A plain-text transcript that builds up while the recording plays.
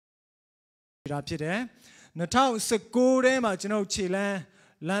รับဖြစ်တယ်2019ထဲမှာကျွန်တော်ခြေလန်း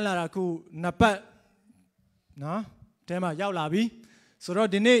လမ်းလာတာခုနှစ်ပတ်နော်တဲမှာရောက်လာပြီဆိုတော့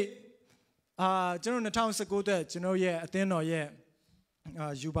ဒီနေ့ကျွန်တော်2019အတွက်ကျွန်တော်ရဲ့အသင်းတော်ရဲ့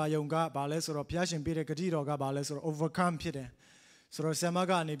ယူပါယုံကဘာလဲဆိုတော့ဘုရားရှင်ပေးတဲ့ဂတိတော်ကဘာလဲဆိုတော့ overcome ဖြစ်တယ်ဆိုတော့ဆရာမ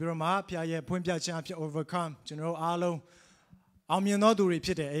ကနေပြီးတော့မှဘုရားရဲ့ဖွင့်ပြခြင်းအဖြစ် overcome ကျွန်တော်အားလုံးအောင်မြင်သောသူတွေဖြ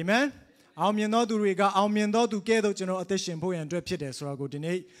စ်တယ်အာမင်အောင်မြင်သောသူတွေကအောင်မြင်သောသူကဲ့သို့ကျွန်တော်အသက်ရှင်ဖို့ရန်အတွက်ဖြစ်တယ်ဆိုတော့ကိုဒီ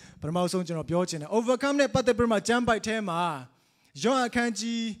နေ့ပထမဆုံးကျွန်တော်ပြောချင်တယ် overcome နဲ့ပတ်သက်ပြီးမှကျမ်းပိုက်ထဲမှာယောဟန်အခန်း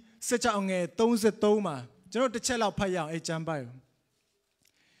ကြီး16ငယ်33မှာကျွန်တော်တစ်ချက်လောက်ဖတ်ရအောင်အဲကျမ်းပိုက်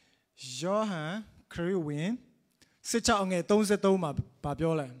ယောဟန်ခရစ်ဝင်16ငယ်33မှာဘာ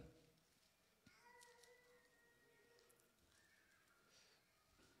ပြောလဲ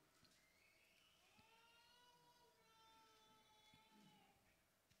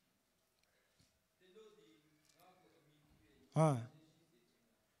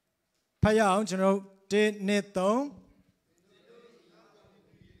ဖတ်ရအောင်ကျွန်တော်1 2 3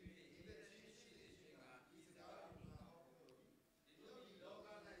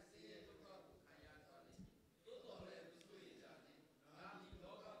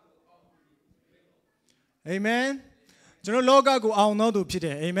အာမင်ကျွန်တော်လောကကိုအောင်တော်သူဖြစ်တ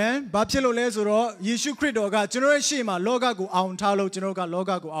ယ်အာမင်ဘာဖြစ်လို့လဲဆိုတော့ယေရှုခရစ်တော်ကကျွန်တော်ရဲ့ရှေ့မှာလောကကိုအောင်ထားလို့ကျွန်တော်ကလော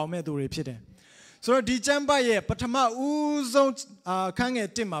ကကိုအောင်မဲ့သူတွေဖြစ်တယ်ဆိုတော့ဒီကျမ်းပိုက်ရဲ့ပထမဦးဆုံးခန်းငယ်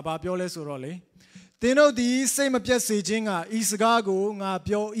1မှာဘာပြောလဲဆိုတော့လေသင်တို့ဒီစိတ်မပြတ်စေခြင်းကဤစကားကိုငါ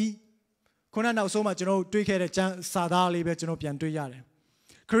ပြော၏ခုနနောက်ဆုံးမှာကျွန်တော်တွေးခဲ့တဲ့ကျမ်းစာသားလေးပဲကျွန်တော်ပြန်တွေးရတယ်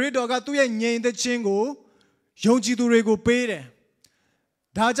ခရစ်တော်ကသူ့ရဲ့ငြိမ်သက်ခြင်းကိုယုံကြည်သူတွေကိုပေးတယ်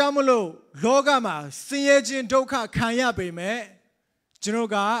ဒါကြောင့်မလို့လောကမှာဆင်းရဲခြင်းဒုက္ခခံရပေမဲ့ကျွန်တော်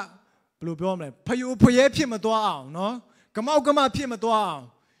ကဘယ်လိုပြောမလဲဖျဲဖြစ်မသွားအောင်နော်ကမောက်ကမဖြစ်မသွားအောင်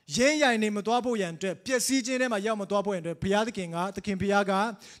ရင်းရိုင်နေမသွားဖို့ရန်အတွက်ပျက်စီးခြင်းထဲမှာရောက်မသွားဖို့ရန်အတွက်ဘုရားသခင်ဘုရားက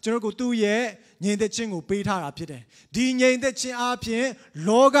ကျွန်တော်ကိုသူ့ရဲ့ငြိမ်သက်ခြင်းကိုပေးထားတာဖြစ်တယ်ဒီငြိမ်သက်ခြင်းအပြင်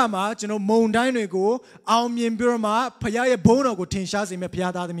လောကမှာကျွန်တော်မုန်တိုင်းတွေကိုအောင်မြင်ပြီးတော့မှဘုရားရဲ့ဘုန်းတော်ကိုထင်ရှားစေမယ့်ဘု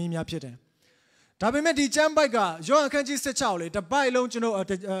ရားသားသမီးများဖြစ်တယ်ဒါပေမဲ့ဒီကျမ်းပိုက်ကယောဟန်အခန်းကြီး16လေတပိုက်လုံးကျွန်တော်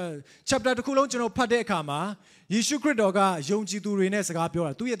chapter တစ်ခုလုံးကျွန်တော်ဖတ်တဲ့အခါမှာယေရှုခရစ်တော်ကယုံကြည်သူတွေနဲ့စကားပြော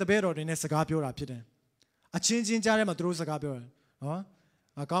တာသူ့ရဲ့တပည့်တော်တွေနဲ့စကားပြောတာဖြစ်တယ်အချင်းချင်းကြားထဲမှာသူတို့စကားပြောတယ်နော်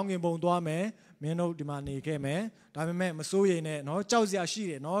ကောင်းကင်ဘုံသွားမယ်မင်းတို့ဒီမှာနေခဲ့မယ်ဒါပေမဲ့မစိုးရိမ်နဲ့နော်ကြောက်စရာရှိ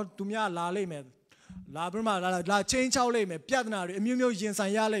တယ်နော်သူများလာလိမ့်မယ်လာပြီးမှလာချင်းချောက်လိမ့်မယ်ပြဿနာတွေအမျိုးမျိုးရင်ဆို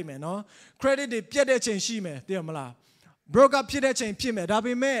င်ရလိမ့်မယ်နော် credit တွေပြတ်တဲ့ချိန်ရှိမယ်သိရမလား broke up ဖြစ်တဲ့ချိန်ဖြစ်မယ်ဒါ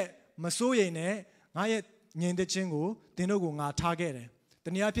ပေမဲ့မစိုးရိမ်နဲ့ငါရဲ့ငြိမ်သက်ခြင်းကိုသင်တို့ကိုငါထားခဲ့တယ်တ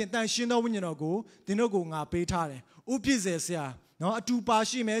နည်းအားဖြင့်တန်ရှင်းသောဝိညာဉ်တော်ကိုသင်တို့ကိုငါပေးထားတယ်ဥပြည့်စေဆရာနော်အတူပါ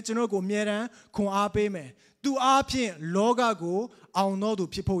ရှိမယ်ကျွန်တော်ကိုအမြဲတမ်းခွန်အားပေးမယ်သူအားဖြင့်လောကကိုအောင်တော်သူ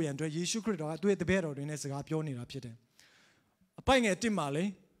ဖြစ်ဖို့ရန်အတွက်ယေရှုခရစ်တော်ကသူ့ရဲ့တပည့်တော်တွေနဲ့စကားပြောနေတာဖြစ်တယ်အပိုက်ငယ်1မှာလေ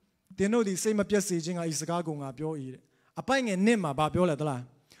သင်တို့ဒီစိတ်မပြတ်စေခြင်းကဤစကားကိုငါပြော၏တဲ့အပိုက်ငယ်2မှာဗာပြောလဲသလား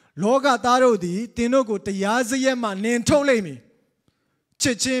လောကသားတို့သည်သင်တို့ကိုတရားစရက်မှနင်ထုတ်လိမ့်မည်ချ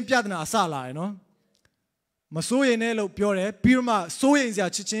စ်ချင်းပြဿနာအစလာရယ်နော်မစိုးရိမ်နဲ့လို့ပြောတယ်ပြီးတော့မှစိုးရိမ်စရာ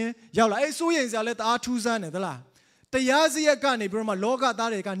ချစ်ချင်းရောက်လာအဲ့စိုးရိမ်စရာလည်းတအားထူးဆန်းတယ်သလားတရားစရက်ကနေပြီးတော့မှလောက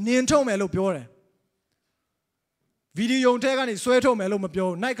သားတွေကနင်ထုတ်မယ်လို့ပြောတယ်ဗီဒီယိုထဲကနေဆွဲထုတ်မယ်လို့မပြော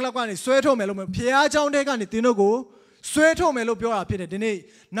ဘူး night club ကနေဆွဲထုတ်မယ်လို့မဖျားเจ้าထဲကနေတင်းတို့ကိုဆွဲထုတ်မယ်လို့ပြောတာဖြစ်တယ်ဒီနေ့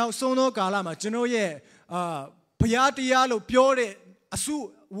နောက်ဆုံးသောကာလမှာကျွန်တော်ရဲ့ဘုရားတရားလို့ပြောတဲ့အစ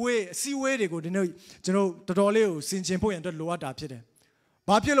ည်းဝေးတွေကိုဒီနေ့ကျွန်တော်တော်တော်လေးကိုဆင်ခြင်ဖို့ရန်အတွက်လိုအပ်တာဖြစ်တယ်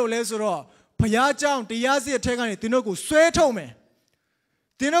ဘာဖြစ်လို့လဲဆိုတော့ဘုရားเจ้าတရားစရက်ထဲကနေတင်းတို့ကိုဆွဲထုတ်မယ်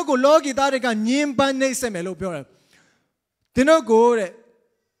တင်းတို့ကိုလောကီသားတွေကညှဉ်းပန်းနှိပ်စက်မယ်လို့ပြောတယ်တင်းတို့ကိုတဲ့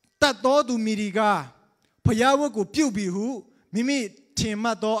တတ်တော်သူမိဒီကဘုရားဝတ်ကိုပြုတ်ပြီးဟုမိမိထင်မှ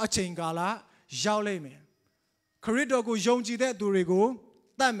တ်သောအချိန်ကာလရောက်လိမ့်မယ်ခရစ်တော်ကိုယုံကြည်တဲ့သူတွေကို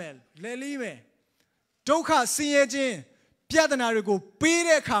တတ်မယ်လဲလီးမယ်ဒုက္ခဆင်းရဲခြင်းပြဿနာတွေကိုပေး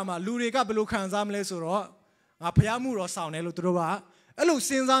တဲ့အခါမှာလူတွေကဘယ်လိုခံစားမလဲဆိုတော့ငါဘုရားမှုတော်ဆောင်တယ်လို့သူတို့ကအဲ့လိုစ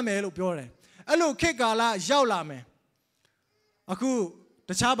ဉ်းစားမယ်လို့ပြောတယ်အဲ့လိုခေတ်ကာလရောက်လာမယ်အခု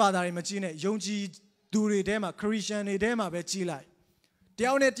တခြားဘာသာတွေမကြည့်နဲ့ယုံကြည်သူတွေထဲမှာခရစ်ယာန်တွေထဲမှာပဲကြည်လိုက်တ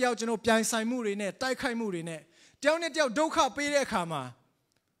ယောက်နဲ့တယောက်ကျွန်တော်ပြိုင်ဆိုင်မှုတွေနဲ့တိုက်ခိုက်မှုတွေနဲ့တယောက်နဲ့တယောက်ဒုက္ခပေးတဲ့အခါမှာ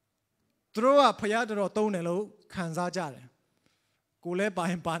သူတို့ကဖရားတော်သုံးတယ်လို့ခံစားကြတယ်ကိုလည်းပါ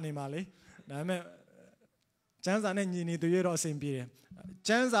နေပါလေဒါပေမဲ့ကျမ်းစာနဲ့ညီနေသူရတော့အဆင်ပြေတယ်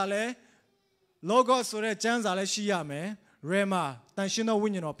ကျမ်းစာလဲ logos ဆိုတဲ့ကျမ်းစာလဲရှိရမယ် rema တန်ရှင်းသောဝိ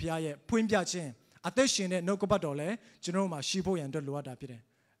ညာဉ်တော်ဖရားရဲ့ဖွင့်ပြခြင်းအသက်ရှင်တဲ့နှုတ်ကပတ်တော်လဲကျွန်တော်တို့မှာရှိဖို့ရန်အတွက်လိုအပ်တာဖြစ်တယ်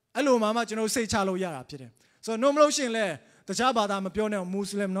အဲ့လိုမှကျွန်တော်စိတ်ချလို့ရတာဖြစ်တယ်ဆိုတော့နှုတ်မလို့ရှင်လဲတခြားဘာသာမပြောနဲ့အောင်မွတ်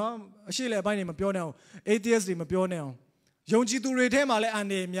စလင်နော်အရှိလေအပိုင်းတွေမပြောနဲ့အောင် atheist တွေမပြောနဲ့အောင် Yonji to retain Male and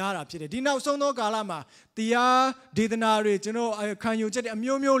the Miara Pit. Dina Sono Galama, Tia, Didanari, General, can you get a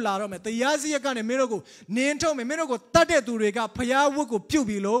Mumio Larom, the Yazia can a miracle, Ninto, a miracle, Tate to Rega, Paya Wuku,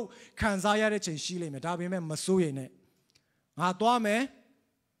 Pubilo, Kanzaya, and Shile, Metabime, Masuine. Atuame,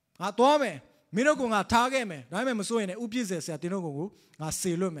 Minogunga Tagame, Rame Masuine, Upizes at Dinogu, a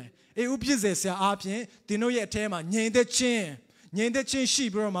Silume, a Upizes Apien, Dinoya Tema, Nyende Chin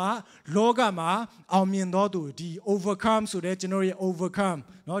Shibroma, Logama, Almindodu, the overcome, so that you overcome,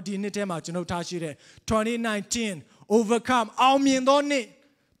 no, the Nitema, no Tashire, 2019, overcome, Almindoni,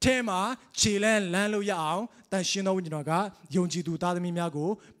 Tema, Chilen, Lanlo Yao, then Shino Winoga, Yonji do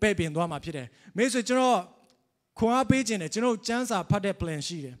Tadamiago, Baby and Doma Pide. Message General Kwa Beijing, General Jansa Pade Plan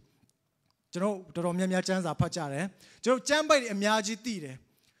Sheet. General Doromia Jansa Pachare, General Jamba Miaji Tide,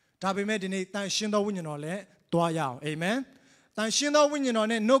 Tabi Medine, then Shindo Winole, Doyao, amen. Tan Shindo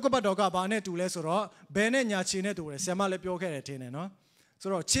Winone, no Copadoga Bane to Lesoro, Bene Yachine to Semale Piocaretine, no? So,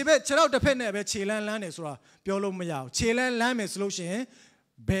 Chibet, chill out the pen of Chilan Lanesra, Piolo Miao, Chilan Lame solution,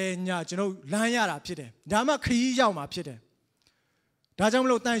 Benya, Lanyara Pite, Dama Kiyama Pite.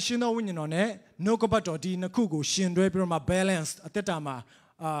 Dajamlo Tan Shindo Winone, no Copato di Nakugu, Shindre Broma balanced at the Tama,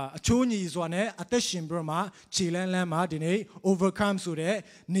 Chuni is one at the Shimbroma, Chilan Lama, Dine, overcome Sude,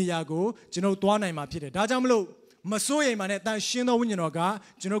 Niago, Tuana Mapite. Dajamlo. Masoye mane tan shindo winnoga,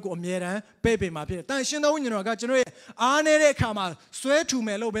 Jinogo Miera, baby mapir. Tan shindo winnoga, Jeno, Anere Kama, swear to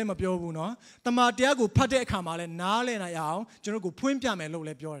me low bema piobuno, the Matiago Pate Kamale, Nale na yao, Jinogo Pumpia me low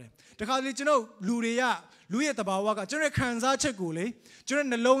lepiore. The Calicino, Luria, Louis Tabawaga, General Kanza Cheguli,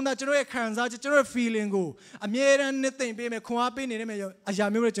 during the loan that General Kanza, General feeling go, a mere and nothing be me coapin in a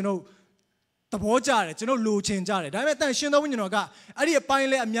Yamurino. The Bojar, Lu Chinjare, I met tan shindo winnoga, Adi a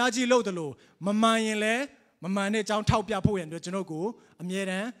pine a miaji low the low, Mamma Mamane John Taupiapo and the Genogo, a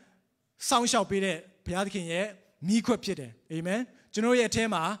mere sound shall be there, Piatkin, me quipite, amen. Genoya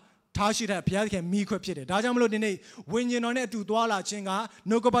tema, Tashita, Piatkin, me quipite. Dajamlo dine, when you know to Dwala Chinga,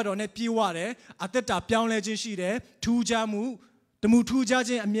 no go but on a piware, at the Tapian legend she there, two jamu, the Mutu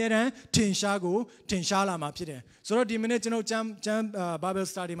judging a mere, Tinshago, Tinshala mapite. So the minute jam Bible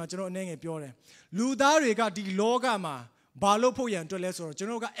study, Machino name pure. Ludari got the logama. Balo poyan to lesser,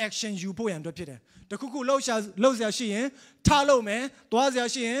 Genoga action you poyan to Peter. The cuckoo lows she, Talo me,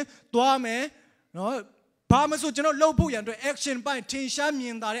 Dwazia she, Dwame, no, Parmaso Geno low poyan to action by Tinshami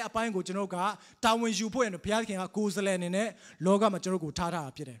and Dare Apango Genoga, Tawin you poyan to Piakin, Akuzalan in it, Loga Majogo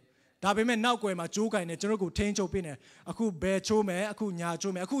Tata Peter. Dabimen now go my joke and a Genogo Tancho Pine, Aku Bear Chome, Aku Nya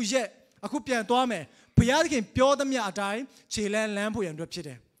Chome, Aku Jet, Aku Pian Dwame, Piakin, Pure the Mia time, Chilan Lampoyan to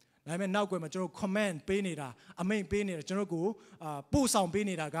Peter. I mean, now go my general command, Benida, a main Benida, General Go, Pusam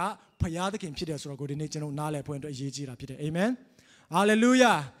Benida, Payadakin Peters or good in general Nale point of Yejira Peter. Amen.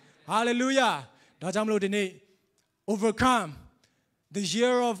 Hallelujah. Hallelujah. Dajamlo Dene, overcome. The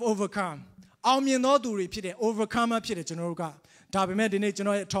year of overcome. I'll mean not to repeat it, overcome a Peter General God. Tabime Dene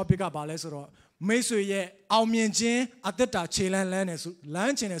general topic about Lesoro. Mesuye, I'll mean Jane at the Chilan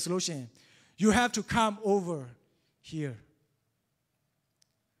Lanch in a solution. You have to come over here.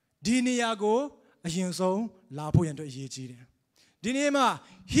 Diniago, a hinso, Lapo and Yejide. Dinema,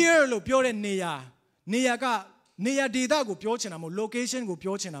 here lo pure Nia, Niaga, Nia Dida go Piocinamo, location go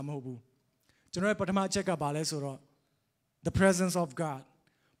Piocinamobu. General Patama Cheka Balesoro, the presence of God.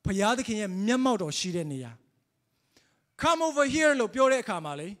 Payadiki Miamoto Shidenia. Come over here, lo pure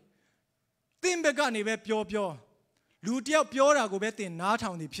Kamali. Timbegani be pure. Lutia Piora go betin, not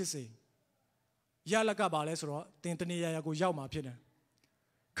on the Pisi. Yalaga Balesoro, Tintania go Yama Pina.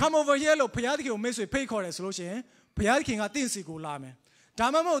 Come over here, lo Payadiki miss with pay call solution. Payadking a tinsigo lame.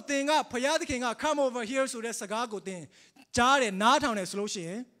 Damamo thing up, Payadking come over here so there's a gago thing. Jar and not on a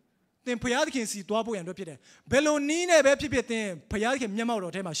solution. Then Payadkin see Dwapo and repeat it. Bello Nina Bepipit, Payadkin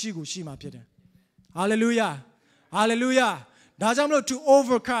Yamao Tema Shigu Shima Pite. Hallelujah. Hallelujah. Dajamlo to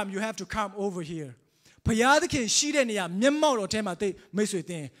overcome, you have to come over here. Payadkin Shidenia, Yamao Tema, they miss with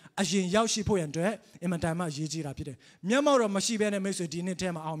thing. As in Yaushipo and Dre, Ematama Yiji Rapide. Yamao Mashiben and Miss Dine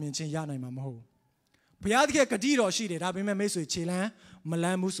Tema Almin Yana Mamo. Payadke Kadiro she did, I've been Miss Chilan,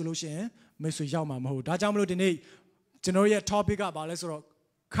 Malamu solution, Miss Yama Mo. Dajamlo Dine, Genoria topic about Lesoro,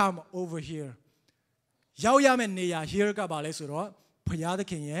 come over here. Yaoyam and Nia, here Gabalesoro,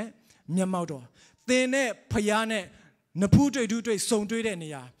 Payadkin, Yamaudo. Thene, Payane, Naputre Dutre, Sondre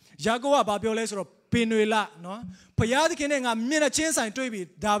Nia. Jagoa Babiolesoro. Pinuela, no? Payadkin a mina chance and trebi,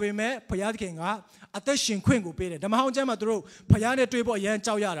 Davime, Payadkin, at the Shinquingo Pede, the Mahon Jamadro, Payane Tribo Yan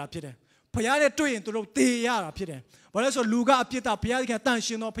Chayara Pide, Payane Twin to Tiara Pide, but also Luga Pita, Payadkin,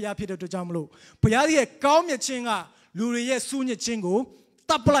 Tanshino Payapita to Jamlo, Payadi, Kaumia Chinga, Lurie Sunya Chingo,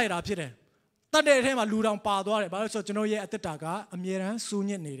 Taplaira Pide, တတ်တဲ့အထဲမှာလူတောင်ပါသွားတယ်ဘာလို့ဆိုကျွန်တော်ရဲ့အသက်တာကအမြဲတမ်း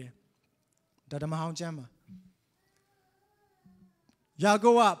စူးညစ်နေတယ်ဒါဓမ္မဟောင်းကျမ်း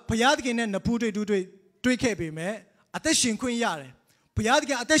မှာယာကုပ်ကဘုရားသခင်နဲ့နဖူးတွေ့ခဲ့ပေမဲ့အသက်ရှင်ခွင့်ရတယ်ဘုရား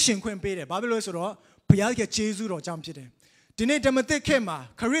သခင်အသက်ရှင်ခွင့်ပေးတယ်ဘာဖြစ်လို့လဲဆိုတော့ဘုရားသခင်ကျေးဇူးတော်ကြောင့်ဖြစ်တယ်ဒီနေ့ဓမ္မသစ်ခေတ်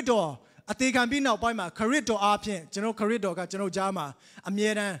မှာခရစ်တော်အသေးခံပြီးနောက်ပိုင်းမှာခရစ်တော်အားဖြင့်ကျွန်တော်ခရစ်တော်ကကျွန်တော်ကြားမှာအ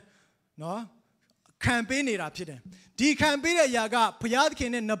မြဲတမ်းနော်ခံပေးနေတာဖြစ်တယ်ဒီခံပေးတဲ့အရာကဘုရားသခင်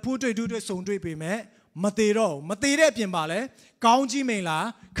နဲ့နဖူးတွေ့ဆုံတွေ့ပေမဲ့မသေးတော့မသေးတဲ့အပြင်ပါလဲကောင်းကြီးမင်္ဂလာ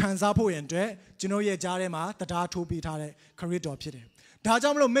ခံစားဖို့ရန်အတွက်ကျွန်တော်ရဲ့ကြားထဲမှာတရားထိုးပေးထားတဲ့ခရစ်တော်ဖြစ်တယ်ဒါကြော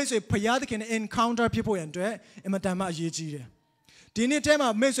င့်မလို့မိတ်ဆွေဘုရားသခင်နဲ့ encounter ဖြစ်ဖို့ရန်အတွက်အင်မတန်မှအရေးကြီးတယ်ဒီနေ့ထဲမှာ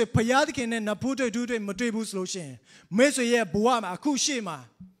မိတ်ဆွေဘုရားသခင်နဲ့နဖူးတွေ့မတွေ့ဘူးဆိုလို့ရှိရင်မိတ်ဆွေရဲ့ဘဝမှာအခုရှေ့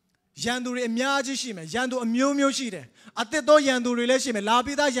မှာရန်သူတွေအများကြီးရှိမယ်ရန်သူအမျိုးရှိတယ်အသက်သောရန်သူတွေလည်းရှိမယ်လာ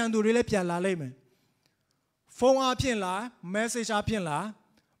ပြီးသားရန်သူတွေလည်းပြန်လာလိမ့်မယ်ဖုန်းအားဖြင့်လား message အားဖြင့်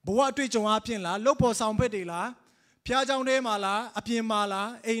လားဘဝအတွေ့အကြုံအားဖြင့်လားလုပ်ဖို့ဆောင်ဖက်တွေလားဖျားကြောင်ထဲမှာလားအပြင်မှာ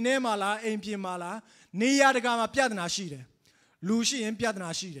လားအိမ်ထဲမှာလားအိမ်ပြင်မှာလားနေရာတကာမှာပြဿနာရှိတယ်လူရှိရင်ပြ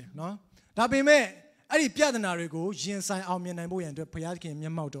ဿနာရှိတယ်နော်ဒါပေမဲ့အဲ့ဒီပြဿနာတွေကိုရင်ဆိုင်အောင်မြင်နိုင်ဖို့ရန်အတွက်ဘုရားသ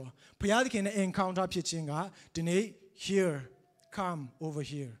ခင်မျက်မှောက်တော်ဘုရားသခင်နဲ့ encounter ဖြစ်ခြင်းကဒီနေ့ here come over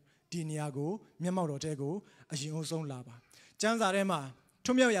here ဒီနေရာကိုမျက်မှောက်တော်တဲ့ကိုအရင်အဆုံးလာပါကျမ်းစာထဲမှာ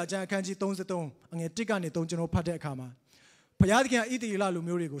ထွမြောက်ရာကျမ်းအခန်းကြီး33အငယ်1ကနေ3ကျွန်တော်ဖတ်တဲ့အခါမှာဘုရားသခင်ကဣသရေလလူ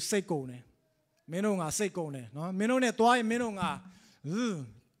မျိုးတွေကိုစိတ်ကုန်တယ်မင်းတို့ငါစိတ်ကုန်တယ်နော်မင်းတို့နဲ့တွားရင်မ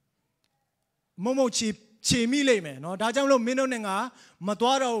င်းတို့ငါမုံချေမိလိမ့်မယ်နော်ဒါကြောင့်မလို့မင်းတို့နဲ့ငါ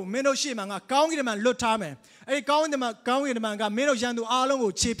မတွားတော့ဘူးမင်းတို့ရှေ့မှာငါကောင်းကင်တမန်လွတ်ထားမယ်အဲ့ဒီကောင်းကင်တမန်ကမင်းတို့ရန်သူ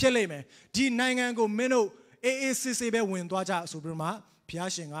အားလုံးကိုခြေဖြတ်လိမ့်မယ်ဒီနိုင်ငံကိုမင်းတို့အေးစစ်စစ်ပဲဝင်သွားကြဆိုပြီးမှဘု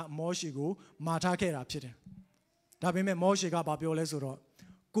ရားရှင်ကမောရှေကိုမာထားခဲ့တာဖြစ်တယ်ဒါပေမဲ့မောရှေကဘာပြောလဲ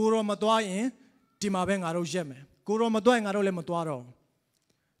ဆိုတော့ကိုရောမတွားရင်ဒီမှာပဲငါတို့ရက်မယ်ကိုရောမတွားရင်ငါတို့လည်း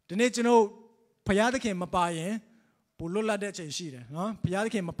မတွားတော့ဒီနေ့ကျွန်တော်ဘုရားသခင်မပါရင်ဘုလွတ်လပ်တဲ့အချိန်ရှိတယ်နော်ဘုရားသ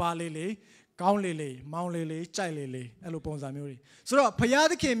ခင်မပါလေကောင်းလေမောင်းလေကြိုက်လေအဲ့လိုပုံစံမျိုးတွေဆိုတော့ဘု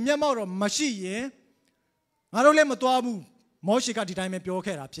ရားသခင်မျက်မှောက်တော့မရှိရင်ငါတို့လည်းမတွားဘူးမောရှေကဒီတို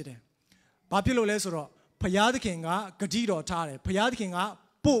င်းပဲပြောခဲ့တာဖြစ်တယ်ဘာဖြစ်လို့လဲဆိုတော့ဘုရားသခင်ကဂတိတော်ထားတယ်ဘုရားသခင်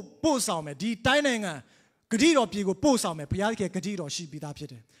ကပို့ဆောင်မယ်ဒီတိုင်းနိုင်ငံဂတိတော်ပြည်ကိုပို့ဆောင်မယ်ဘုရားသခင်ဂတိတော်ရှိပြီးသားဖြစ်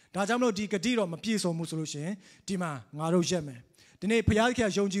တယ်ဒါကြောင့်မလို့ဒီဂတိတော်မပြည့်စုံဘူးဆိုလို့ရှိရင်ဒီမှာငါတို့ရက်မယ်ဒီနေ့ဘုရားသခင်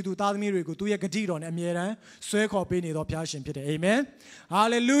ယုံကြည်သူသားသမီးတွေကိုသူ့ရဲ့ဂတိတော်နဲ့အမြဲတမ်းဆွဲခေါ်ပေးနေတော်ဘုရားရှင်ဖြစ်တယ်အာ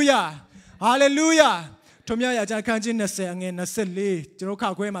မင်ဟာလေလုယာဟာလေလုယာထွမြောက်ရာကျမ်းအခန်းကြီး20အငယ်24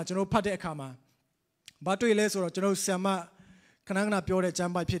ကျွန်တော်ခါခွဲမှာကျွန်တော်ဖတ်တဲ့အခါမှာဘာတွေ့လဲဆိုတော့ကျွန်တော်ဆံမခဏပြောတဲ့ကျ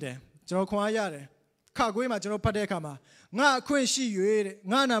မ်းပိုက်ဖြစ်တယ်ကျွန်တော်ခွန်အားရတယ်ခါခွေးမှာကျွန်တော်ဖတ်တဲ့အခါမှာငါအခွင့်ရှိ၍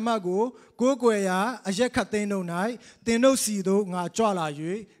တဲ့ငါနာမကိုကိုးကွယ်ရာအရက်ခတ်သိန်းတို့၌သင်တို့စီတို့ငါကြွလာ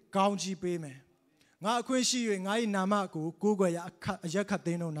၍ကောင်းကြီးပေးမယ်ငါအခွင့်ရှိ၍ငါ၏နာမကိုကိုးကွယ်ရာအရက်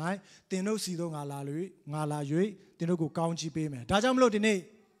ခတ်သိန်းတို့၌သင်တို့စီတို့ငါလာ၍သင်တို့ကိုကောင်းကြီးပေးမယ်ဒါကြောင့်မလို့ဒီ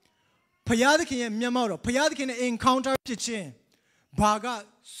နေ့ဘုရားသခင်ရဲ့မျက်မှောက်တော်ဘုရားသခင်နဲ့ encounter ဖြစ်ခြင်းဘာက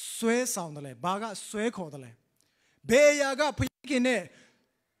ဆွဲဆောင်တယ်လဲဘာကဆွဲခေါ်တယ်လဲဘယ်အရာကဘုရားသခင်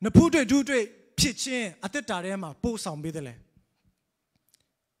နဲ့နဖူးတွေ့ဖြစ်ခြင်းအသက်တာထဲမှာပို့ဆောင်ပေးတယ်လေ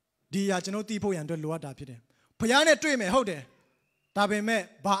ဒီအရာကျွန်တော်သိဖို့ရန်အတွက်လိုအပ်တာဖြစ်တယ်ဘုရားနဲ့တွေ့မယ်ဟုတ်တယ်ဒါပေမဲ့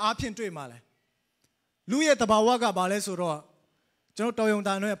ဘာအားဖြင့်တွေ့မှာလဲလူရဲ့တဘာဝကဘာလဲဆိုတော့ကျွန်တော်တော်ယုံ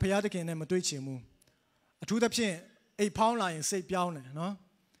တာနဲ့ဘုရားသခင်နဲ့မတွေ့ချင်ဘူးအထူးသဖြင့်အိတ်ဖောင်းလာရင်စိတ်ပြောင်းတယ်နော်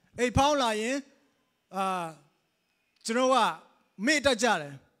အိတ်ဖောင်းလာရင်ကျွန်တော်ကမေ့တတ်ကြတ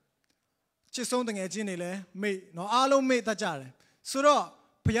ယ်ချစ်ဆုံးတငယ်ချင်းတွေလည်းမေ့နော်အားလုံးမေ့တတ်ကြတယ်ဆိုတော့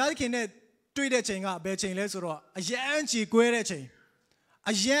ဘုရားသခင်နဲ့တွေ့တဲ့ချိန်ကဘယ်ချိန်လဲဆိုတော့အယမ်းကြီးကွဲတဲ့ချိန်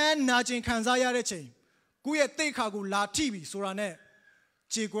အယမ်းနာကျင်ခံစားရတဲ့ချိန်ကိုယ့်ရဲ့တိတ်ခါကိုလာထိပြီဆိုတာနဲ့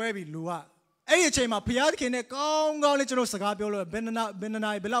ကြေကွဲပြီလူကအဲ့ဒီအချိန်မှာဘုရားသခင်နဲ့ကောင်းလေးကျွန်တော်စကားပြောလို့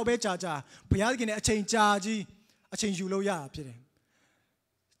ဘယ်နှစ်နာရီဘယ်လောက်ပဲကြာဘုရားသခင်နဲ့အချိန်ကြာကြီးအချိန်ယူလို့ရတာဖြစ်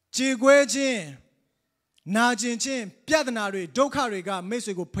တယ်ကြေကွဲခြင်းနာကျင်ခြင်းပြဿနာတွေဒုက္ခတွေကမိတ်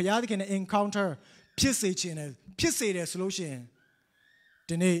ဆွေကိုဘုရားသခင်နဲ့ encounter ဖြစ်စေတယ်ဆိုလို့ရှိရင်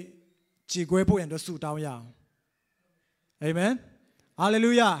ဒီနေ့ကြေကွဲဖို့ရန်အတွက်ဆုတောင်းရအောင်အာမင်ဟာလေ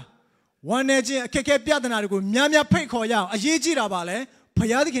လုယာဝမ်းနေခြင်းအခက်အခဲပြဿနာတွေကိုများဖိတ်ခေါ်ရအောင်အ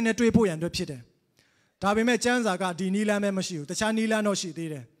ရေးကြီးတာပါလေဘုရားသခင်နဲ့တွေ့ဖို့ရန်အတွက်ဖြစ်တယ်ဒါပေမဲ့ကျမ်းစာကဒီနီလန်းပဲမရှိဘူးတခြားနီလန်းတော့ရှိ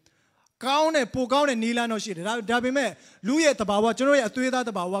သေးတယ်ပိုကောင်းတဲ့နီလန်းတော့ရှိတယ်ဒါပေမဲ့လူရဲ့တဘာဝကျွန်တော်ရဲ့အသွေးသား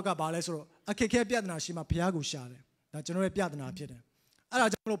တဘာဝကဘာလဲဆိုတော့အခက်အခဲပြဿနာရှိမှဘုရားကိုရှာတယ်ဒါကျွန်တော်ရဲ့ပြဿနာဖြစ်တယ်အဲ့ဒါ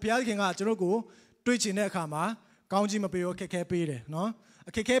ကြောင့်မလို့ဘုရားသခင်ကကျွန်တော်ကိုတွေ့ချင်တဲ့အခါမှာကောင်းကြီးမပေးဘူးအခက်အခဲပေး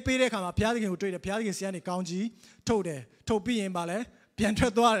တယ်နော်အခက်အခဲပေးတဲ့အခါမှာဘုရားသခင်ကိုတွေ့တယ်ဘုရားသခင်ဆီကနေကောင်းကြီးထုတ်ပြီးရင်ပါလဲပြန်ထွ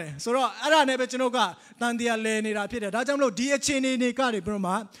က်သွားတယ်ဆိုတော့အဲ့ဒါနဲ့ပဲကျွန်တော်ကတန်တရားလဲနေတာဖြစ်တယ်ဒါကြောင့်မလို့ဒီအခြေအနေတွေ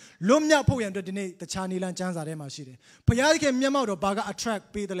ကနေပြီးတော့မှလွတ်မြောက်ဖို့ရန်အတွက်ဒီနေ့တခြားနီလန်ကျမ်းစာထဲမှာရှိတယ်ဘုရားသခင်မျက်မှောက်တော်ဘာက attract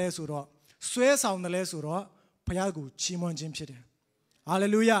ပေးတယ်လဲဆိုတော့ ဆွဲဆောင်တယ်လဲဆိုတော့ဘုရားကိုချီးမွမ်းခြင်းဖြစ်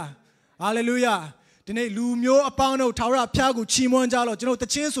တယ်ဟာလေလုယာဟာလေလုယာဒီနေ့လူမျိုးအပေါင်းတို့ထာဝရဘုရားကိုချီးမွမ်းကြလို့ကျွန်တော်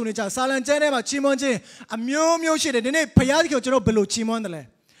တခြင်းဆိုနေကြစာလံကျမ်းထဲမှာချီးမွမ်းခြင်းအမျိုးမျိုးရှိတယ်ဒီနေ့ဘုရားသခင်ကိုကျွန်တော်ဘယ်လိုချီးမွမ်းတယ်လဲ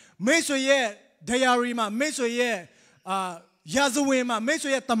မိတ်ဆွေရဲ့ diary မှာမိတ်ဆွေရဲ့ရာဇဝင်မှာမိတ်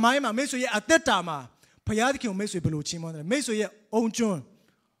ဆွေရဲ့သမိုင်းမှာမိတ်ဆွေရဲ့အသက်တာမှာဘုရားသခင်ကိုမိတ်ဆွေဘယ်လိုချီးမွမ်းတယ်လဲမိတ်ဆွေရဲ့အုံကျွန်း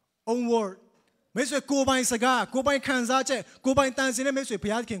own word မိတ်ဆွေကိုယ်ပိုင်စကားကိုယ်ပိုင်ခံစားချက်ကိုယ်ပိုင်တန်ဆင်းတဲ့မိတ်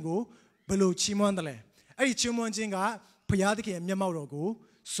ဆွေဘုရားသခင်ကိုဘယ်လိုချီးမွမ်းတယ်လဲအဲ့ဒီချီးမွမ်းခြင်းကဘုရားသခင်ရဲ့မျက်မှောက်တော်ကို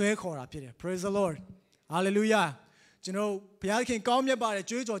ဆွဲခေါ်တာဖြစ်တယ် praise the lord hallelujah ကျွန်တော်ဘုရားသခင်ကောင်းမြတ်ပါ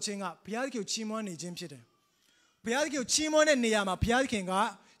တယ်ကြွေးကြော်ခြင်းကဘုရားသခင်ကိုချီးမွမ်းနေခြင်းဖြစ်တယ်ဘုရားသခင်ကိုချီးမွမ်းတဲ့နေရာမှာဘုရားသခင်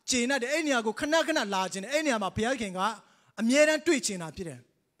ကကျေနပ်တယ်အဲ့နေရာကိုခဏခဏလာခြင်းတယ်အဲ့နေရာမှာဘုရားသခင်ကအမြဲတမ်းတွေ့ချင်တာဖြစ်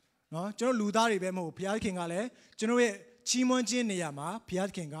တယ်နော်ကျွန်တော်လူသားတွေပဲမဟုတ်ဘုရားသခင်ကလည်းကျွန်တော်ရဲ့ချီးမွမ်းခြင်းနေရာမှာဘု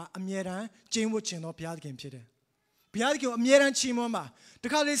ရားသခင်ကအမြဲတမ်းကျင့်ဝတ်ခြင်းသောဘုရားသခင်ဖြစ်တယ်ဘုရားသခင်ကိုအမြဲတမ်းချီးမွမ်းပါတ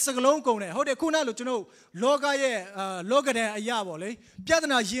ခါလေစကလုံးကုန်တယ်ဟုတ်တယ်ခုနလိုကျွန်တော်လောကရဲ့လောကဒဏ်အရာပေါ့လေပြ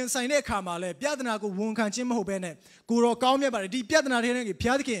ဿနာရင်ဆိုင်တဲ့အခါမှာလဲပြဿနာကိုဝန်ခံခြင်းမဟုတ်ဘဲနဲ့ကိုရောကောင်းမြတ်ပါတယ်ဒီပြဿနာတွေနဲ့ဘု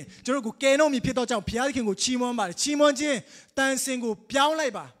ရားသခင်ကျွန်တော်ကိုကယ်နှုတ်မိဖြစ်တော့ကြောင့်ဘုရားသခင်ကိုချီးမွမ်းပါတယ်ချီးမွမ်းခြင်းတန်ဆင်ကိုပြောင်း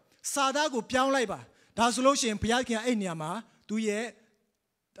လိုက်ပါစာသားကိုပြောင်းလိုက်ပါဒါဆိုလို့ရှိရင်ဘုရားသခင်အဲ့နေရာမှာသူ့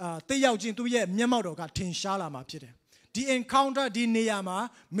ရဲ့တိတ်ရောက်ခြင်းသူ့ရဲ့မျက်မှောက်တော်ကထင်ရှားလာမှာဖြစ်တယ်ဒီ encounter ဒီနေရာ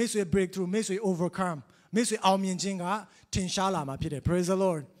မှာမိတ်ဆွေ breakthrough မိတ်ဆွေ overcome မိတ်ဆွေအောင်မြင်ခြင်းကထင်ရှားလာမှာဖြစ်တယ် praise the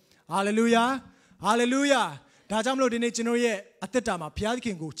lord hallelujah hallelujah ဒါကြောင့်မလို့ဒီနေ့ကျွန်တော်ရဲ့အသက်တာမှာဘုရားသ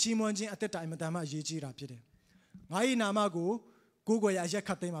ခင်ကိုချီးမွမ်းခြင်းအသက်တာအင်မတန်မှအရေးကြီးတာဖြစ်တယ်ငါ၏နာမကိုကိုးကွယ်ရရက်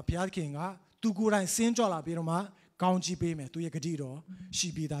ခတ်သိမ်းမှာဘုရားသခင်ကသူကိုယ်တိုင်ဆင်းကြွလာပြီးတော့မှကောင်းချီးပေးမယ်သူရဲ့ဂတိတော်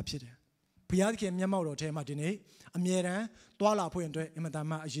ရှိပြီးသားဖြစ်တယ်ဘုရားသခင်မျက်မှောက်တော်ထဲမှာဒီနေ့အမြဲတမ်းတွာလာဖို့အတွက်အင်မ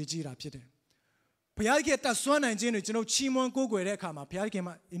တန်မှအရေးကြီးတာဖြစ်တယ်ဘုရားသခင်တတ်ဆွမ်းနိုင်ခြင်းတွေကျွန်တော်ချီးမွမ်းကိုးကွယ်တဲ့အခါမှာဘုရားသခင်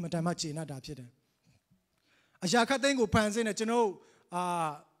ကအင်မတန်မှကျေနပ်တာဖြစ်တယ်အရာခတ်သိမ်းကိုဖန်ဆင်းတဲ့ကျွန်တော်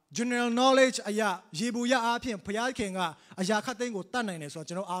general knowledge အရာရေဘူးရအားဖြင့်ဘုရားသခင်ကအရာခတ်သိမ်းကိုတတ်နိုင်တယ်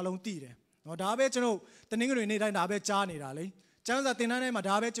ဆိုတော့ကျွန်တော်အားလုံးသိတယ်เนาะဒါပဲကျွန်တော်တနင်္ဂနွေနေ့တိုင်းဒါပဲကြားနေတာလေကျမ်းစာသင်တန်းတိုင်းမှာ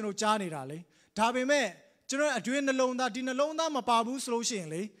ဒါပဲကျွန်တော်ကြားနေတာလေဒါပေမဲ့ကျွန်တော်အတွင်းနှလုံးသားဒီနှလုံးသားမပါဘူးဆိုလို့ရှိရင်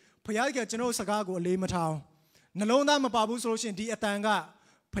လေဘုရားသခင်ကျွန်တော်စကားကိုအလေးမထားနှလုံးသားမပါဘူးဆိုလို့ရှိရင်ဒီအတန်က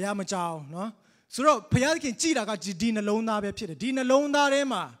ဘုရားမကြောက်เนาะဆိုတော့ဘုရားသခင်ကြည်တာကဒီနှလုံးသားပဲဖြစ်တယ်ဒီနှလုံးသားထဲ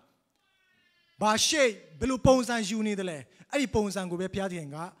မှာဘာရှိဘယ်လိုပုံစံယူနေတယ်လဲအဲ့ဒီပုံစံကိုပဲဘုရားသခင်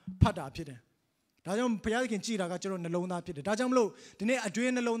ကဖတ်တာဖြစ်တယ်ဒါကြောင့်ဘုရားသခင်ကြည်တာကကျွန်တော်နှလုံးသားဖြစ်တယ်ဒါကြောင့်မလို့ဒီနေ့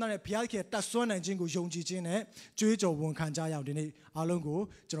အတွင်းနှလုံးသားနဲ့ဘုရားသခင်တတ်ဆွမ်းနိုင်ခြင်းကိုယုံကြည်ခြင်းနဲ့ကြွေးကြော်ဝန်ခံကြရအောင်ဒီနေ့အားလုံး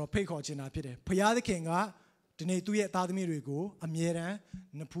ကိုကျွန်တော်ဖိတ်ခေါ်ချင်တာဖြစ်တယ်ဘုရားသခင်ကဒီနေ့သူ့ရဲ့သားသမီးတွေကိုအမြဲတ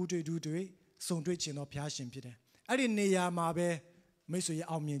မ်းနဖူးတွေ့ဒူးတွေ့စုံတွေ့ခြင်းသောဘုရားရှင်ဖြစ်တယ်အဲ့ဒီနေရာမှာပဲမိတ်ဆွေ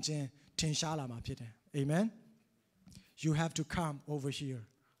ရဲ့အောင်မြင်ခြင်းထင်ရှားလာမှာဖြစ်တယ် Amen You have to come over here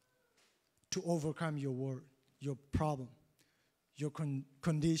to overcome your world your problem your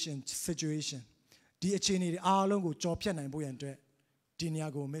condition situation ဒီအခြေအနေတွေအားလုံးကိုကြော်ဖြတ်နိုင်ဖို့ရန်အတွက်ဒီနေရာ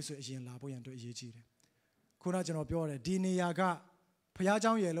ကိုမိတ်ဆွေအရင်လာဖို့ရန်အတွက်အရေးကြီးတယ်ခုနကျွန်တော်ပြောရတယ်ဒီနေရာကဘု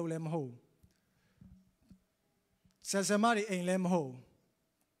ရားကျောင်းရယ်လို့လည်းမဟုတ်ဆက်စမတွေအိမ်လည်း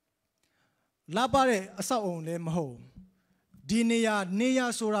မဟုတ်လာပါတဲ့အဆောက်အုံလည်းမဟုတ်ဒီနေ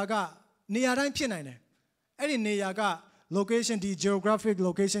ရာဆိုတာကနေရာတိုင်းဖြစ်နိုင်တယ်အဲ့ဒီနေရာက location ဒီ geographic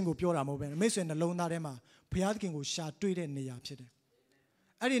location ကိုပြောတာမဟုတ်ဘဲမိတ်ဆွေနှလုံးသားထဲမှာဘုရားသခင်ကိုရှာတွေ့တဲ့နေရာဖြစ်တယ်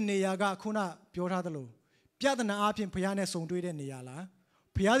အဲ့ဒီနေရာကခုနပြောထားသလိုပြဿနာအပြင်ဘုရားနဲ့ဆုံတွေ့တဲ့နေရာ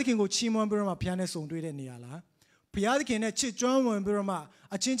လားဘုရားသခင်ကိုချီးမွမ်းပြီးတော့မှဘုရားနဲ့ဆုံတွေ့တဲ့နေရာလားဘုရားသခင်နဲ့ချစ်ကြွမ်းဝင်ပြီးတော့မှ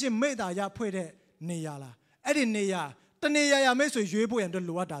အချင်းချင်းမေတ္တာရဖွဲ့တဲ့နေရာလားအဲ့ဒီနေရာတနေရာမိတ်ဆွေရွေးဖို့ရန်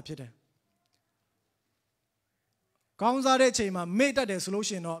အတွက်လိုအပ်တာဖြစ်တယ်ကောင်းစားတဲ့အချိန်မှာမေ့တတ်တယ်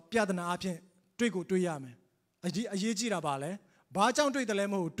ဆိုလို့ရှိရင်တော့ပြဿနာအပြင်တွေ့ကိုတွေ့ရမယ်အရေးကြီးတာပါလဲဘာကြောင့်တွေ့တယ်လဲ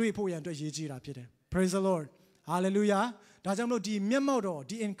မဟုတ်တွေ့ဖို့ရန်အတွက်ရေးကြီးတာဖြစ်တယ် Praise the Lord Hallelujah ဒါကြောင့်မလို့ဒီမျက်မှောက်တော်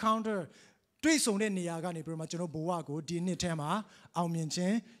ဒီ encounter တွေ့ဆုံတဲ့နေရာကနေပြီးတော့ကျွန်တော်ဘဝကိုဒီနှစ်ထဲမှာ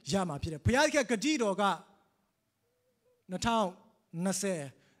အောင်မြင်ခြင်းရမှာဖြစ်တယ်ဘုရားကဂတိတော်က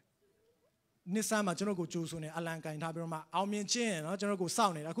2020နှစ်ဆန်းမှာကျွန်တော်ကိုကြိုးဆိုနေအလံကင်ထားပြီးတော့မှအောင်မြင်ခြင်းเนาะကျွန်တော်ကို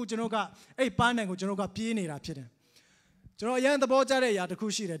စောင့်နေတာအခုကျွန်တော်ကအဲ့ပန်းနိုင်ကိုကျွန်တော်ကပြေးနေတာဖြစ်တယ်ကျွန်တော်အရင်သဘောကျတဲ့အရာ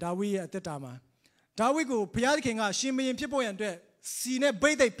တစ်ခုရှိတယ်ဒါဝိရဲ့အသက်တာမှာဒါဝိကိုဘုရားသခင်ကရှင်ဘုရင်ဖြစ်ဖို့ရန်အတွက်စီနဲ့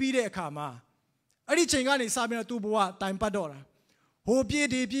ဗိတ်သိက်ပြီးတဲ့အခါမှာအဲ့ဒီချိန်ကနေစပြီးတော့သူ့ဘဝတိုင်ပတ်တော့တာ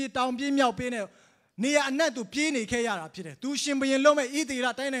ဟိုပြေးဒီပြေးတောင်ပြေးမြောက်ပြေးနေရအနက်သူပြေးနေခဲ့ရတာဖြစ်တယ်သူရှင်ဘုရင်လုံးမဲ့ဣသရေ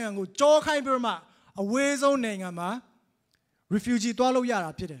လတိုင်းနိုင်ငံကိုကြောခိုင်းပြီးတော့မှအဝေးဆုံးနိုင်ငံမှာ refugee တွားလို့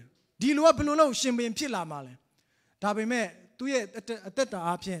ရတာဖြစ်တယ်ဒီလူကဘယ်လိုလုပ်ရှင်ဘုရင်ဖြစ်လာမှာလဲဒါပေမဲ့သူ့ရဲ့အသက်တာ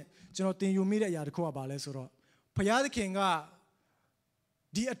အဖြစ်ကျွန်တော်တင်ယူမိတဲ့အရာတစ်ခုကဘာလဲဆိုတော့ဘုရားသခင်က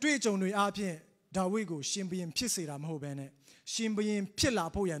ဒီအတွေ့အကြုံတွေအဖြစ်ဒါဝိဒ်ကိုရှင်ဘုရင်ဖြစ်စေတာမဟုတ်ဘဲနဲ့ရှင်ဘု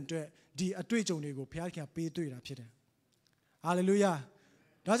ရင်ဖြစ်လာဖို့ရန်အတွက်ဒီအတွေ့အကြုံတွေကိုဘုရားသခင်ပေးတွေ့တာဖြစ်တယ်ဟာလေလုယာ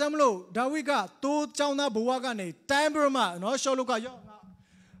ဒါကြောင့်မလို့ဒါဝိဒ်ကတိုးကြောင်းသားဘဝကနေတိုင်းပြီးမှနော်ရှောလုကရော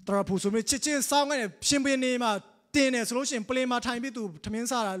တရာဖူဆိုပြီးချစ်ချင်းစောင်းကနေရှင်ပင်နေမှာတင်းနေဆိုလို့ရှိရင်ပလင်မှာထိုင်ပြီးသူထမင်း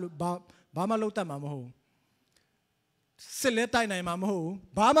စားတာလို့ဘာမှလုပ်တတ်မှာမဟုတ်စစ်လက်တိုက်နိုင်မှာမဟုတ်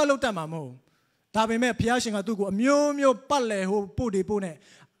ဘာမှလုပ်တတ်မှာမဟုတ်ဒါပေမဲ့ဘုရားရှင်ကသူ့ကိုအမျိုးမျိုးပတ်လဲဟိုပို့ပို့နဲ့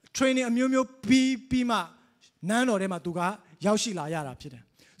training အမျိုးမျိုးပြီးမှနန်းတော်ထဲမှာသူကရောက်ရှိလာရတာဖြစ်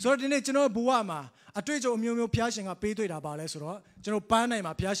တယ်ဆိုတော့ဒီနေ့ကျွန်တော်ဘဝမှာအတွေ့အကြုံအမျိုးမျိုးဘုရားရှင်ကပေးတွေ့တာပါလဲဆိုတော့ကျွန်တော်ပန်းနိုင်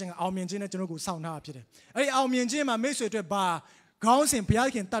မှာဘုရားရှင်ကအောင်မြင်ခြင်းနဲ့ကျွန်တော်ကိုစောင့်ထားတာဖြစ်တယ်အဲ့ဒီအောင်မြင်ခြင်းမှာမိတ်ဆွေတွေဘာခေါင်းစဉ်ဘုရား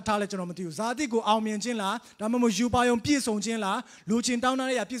ခင်တတ်ထားလဲကျွန်တော်မသိဘူးဇာတိကိုအောင်မြင်ခြင်းလားဒါမှမဟုတ်ယူပါယုံပြည့်စုံခြင်းလားလူချင်းတောင်းတ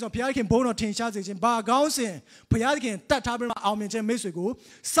ရပြည့်စုံဘုရားခင်ဘုန်းတော်ထင်ရှားစေခြင်းဘာခေါင်းစဉ်ဘုရားခင်တတ်ထားပြီးမှအောင်မြင်ခြင်းမိတ်ဆွေ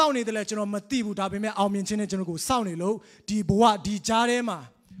ကိုစောင့်နေတယ်လဲကျွန်တော်မသိဘူးဒါပေမဲ့အောင်မြင်ခြင်းနဲ့ကျွန်တော်ကိုစောင့်နေလို့ဒီဘဝဒီကြားထဲမှာ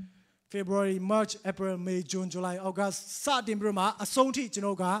February March April May June July August စတင်ပြီးမှအဆုံးထိကျွန်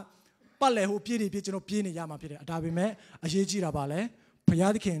တော်ကပတ်လဲဟိုပြည့်နေပြည့်ကျွန်တော်ပြည့်နေရမှာဖြစ်တယ်ဒါပေမဲ့အ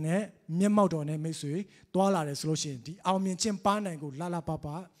ရေးကြီးတာပါလဲဘုရားသခင်နဲ့မျက်မှောက်တော်နဲ့မိတ်ဆွေတွာလာတယ်ဆိုလို့ရှိရင်ဒီအောင်မြင်ခြင်းပန်းနိုင်ကိုလာပပ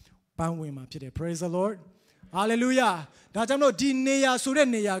န်းဝင်မှာဖြစ်တယ် Praise the Lord Hallelujah ဒါကြောင့်လို့ဒီနေရာဆို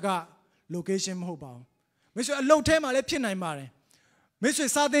တဲ့နေရာက location မဟုတ်ပါဘူးမိတ်ဆွေအလုပ်ထဲမှာလည်းဖြစ်နိုင်ပါတယ်မိတ်ဆွေ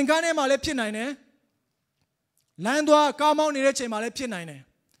စာသင်ခန်းထဲမှာလည်းဖြစ်နိုင်တယ်လမ်းသွားကားမောင်းနေတဲ့ချိန်မှာလည်းဖြစ်နိုင်တယ်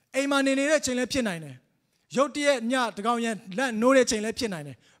အိမ်မှာနေတဲ့ချိန်လည်းဖြစ်နိုင်တယ်ရုတ်တရက်ညတကောင်ရန်လက်နိုးတဲ့ချိန်လည်းဖြစ်နိုင်တ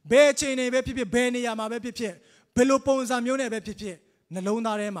ယ်ဘယ်ချိန်နေပဲဖြစ်ဖြစ်ဘယ်နေရာမှာပဲဖြစ်ဖြစ်ဘယ်လိုပုံစံမျိုး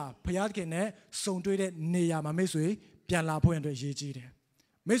နဲ့ပဲဖြစ်ဖြစ်နှလုံးသားထဲမှာဘုရားသခင်နဲ့စုံတွေ့တဲ့နေရာမှာမိတ်ဆွေပြန်လာဖို့ရန်အတွက်အရေးကြီးတယ်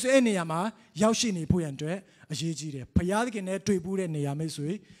မိတ်ဆွေအဲ့နေရာမှာရောက်ရှိနေဖို့ရန်အတွက်အရေးကြီးတယ်ဘုရားသခင်နဲ့တွေ့ပူးတဲ့နေရာမိတ်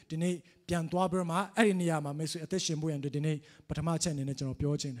ဆွေဒီနေ့ပြန်သွားပြီးမှအဲ့ဒီနေရာမှာမိတ်ဆွေအသက်ရှင်ဖို့ရန်အတွက်ဒီနေ့ပထမချက်အနေနဲ့ကျွန်တော်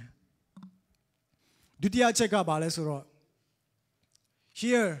ပြောချင်တယ်ဒုတိယချက်ကဘာလဲဆိုတော့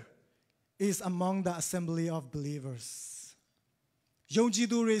Here is among the assembly of believers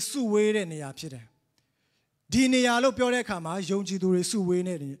ယုံကြည်သူတွေစုဝေးတဲ့နေရာဖြစ်တယ်ဒီနေရာလို့ပြောတဲ့အခါမှာယုံကြည်သူတွေစု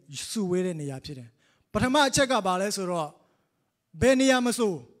ဝေးတဲ့နေရာဖြစ်တယ်ပထမအချက်ကဘာလဲဆိုတော့ဘယ်နေရာ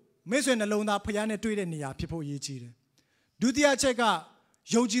မဆိုမိတ်ဆွေနှလုံးသားဖခင်နဲ့တွေ့တဲ့နေရာဖြစ်ဖို့အရေးကြီးတယ်ဒုတိယအချက်က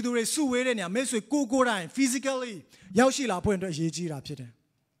ယုံကြည်သူတွေစုဝေးတဲ့နေရာမိတ်ဆွေကိုယ်တိုင် physically ရောက်ရှိလာဖို့အတွက်အရေးကြီးတာဖြစ်တယ်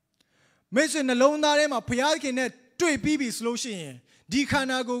မိတ်ဆွေနှလုံးသားထဲမှာဖခင်နဲ့တွေ့ပြီးပြီဆိုလို့ရှိရင်ဒီ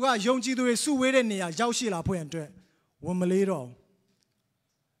ခန္ဓာကိုယ်ကယုံကြည်သူတွေစုဝေးတဲ့နေရာရောက်ရှိလာဖို့အတွက်ဝန်မ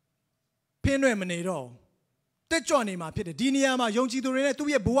လေးတော့ဖင်းရွက်မနေတော့တက်ကြွနေမှာဖြစ်တယ်ဒီနေရာမှာယုံကြည်သူတွေနဲ့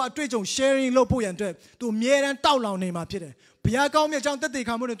သူ့ရဲ့ဘဝအတွေ့အကြုံ sharing လုပ်ဖို့ရန်အတွက်သူအမြဲတမ်းတောက်လောင်နေမှာဖြစ်တယ်ဘုရားကောင်းမြတ်ကြောင့်တက်တည်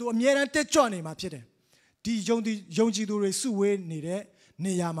ခံမှုနဲ့သူအမြဲတမ်းတက်ကြွနေမှာဖြစ်တယ်ဒီယုံကြည်သူတွေစုဝေးနေတဲ့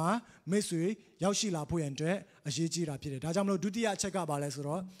နေရာမှာမိတ်ဆွေရောက်ရှိလာဖို့ရန်အတွက်အရေးကြီးတာဖြစ်တယ်ဒါကြောင့်မလို့ဒုတိယအချက်ကဘာလဲ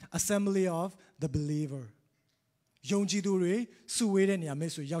ဆိုတော့ assembly of the believer ယုံကြည်သူတွေစုဝေးတဲ့နေရာမိတ်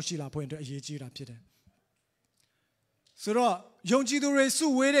ဆွေရောက်ရှိလာဖို့အတွက်အရေးကြီးတာဖြစ်တယ်ဆိုတော့ယုံကြည်သူတွေစု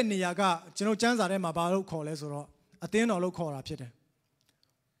ဝေးတဲ့နေရာကကျွန်တော်ကျမ်းစာထဲမှာဘာလို့ခေါ်လဲဆိုတော့အသင်းတော်လို့ခေါ်တာဖြစ်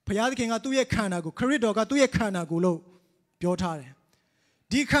တယ်ဘုရားသခင်ကသူ့ရဲ့ခန္ဓာကိုခရစ်တော်ကသူ့ရဲ့ခန္ဓာကိုလို့ပြောထားတယ်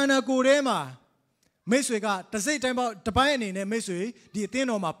ဒီခန္ဓာကိုယ်ထဲမှာမိတ်ဆွေကတစိတ်တိုင်းပေါတပိုင်းအနေနဲ့မိတ်ဆွေဒီအသင်း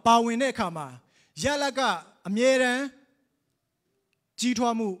တော်မှာပါဝင်တဲ့အခါမှာရလတ်ကအမြဲတမ်းကြီး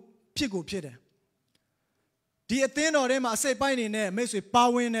ထွားမှုဖြစ်ကိုဖြစ်တယ်ဒီအသင်းတော်ထဲမှာအစိတ်ပိုင်းနေနဲ့မိတ်ဆွေပါ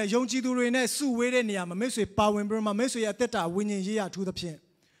ဝင်တဲ့ယုံကြည်သူတွေနဲ့စုဝေးတဲ့နေရာမှာမိတ်ဆွေပါဝင်ပြီးမှမိတ်ဆွေရဲ့အသက်တာဝိညာဉ်ရေးရထူးသဖြ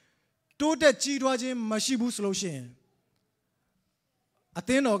င့်တိုးတက်ကြီးထွားခြင်းမရှိဘူးဆိုလို့ရှိရင်အ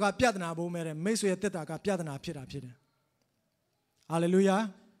သင်းတော်ကပြဿနာပုံမဲ့တဲ့မိတ်ဆွေရဲ့အသက်တာကပြဿနာဖြစ်တာဖြစ်တယ်ဟာလေလုယာ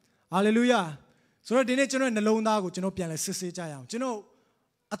ဟာလေလုယာဆိုတော့ဒီနေ့ကျွန်တော်နှလုံးသားကိုကျွန်တော်ပြန်လဲစစ်ဆေးကြရအောင်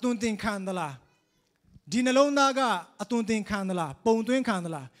ကျွန်တော်အသွင်သင်ခံသလားဒီနှလုံးသားကအသွင်သင်ခံသလားပုံသွင်းခံသ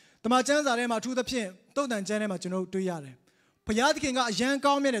လားတမန်ကျမ်းစာထဲမှာအထူးသဖြင့်တုတ်တန်ကျမ်းထဲမှာကျွန်တော်တွေ့ရတယ်ဘုရားသခင်ကအယံ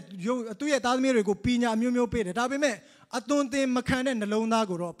ကောင်းမြတ်တဲ့သူ့ရဲ့သားသမီးတွေကိုပညာအမျိုးမျိုးပေးတယ်ဒါပေမဲ့အသွင်သင်မခံတဲ့နှလုံးသား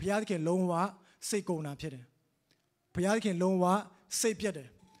ကိုတော့ဘုရားသခင်လုံးဝစိတ်ကုန်တာဖြစ်တယ်ဘုရားသခင်လုံးဝစိတ်ပြတ်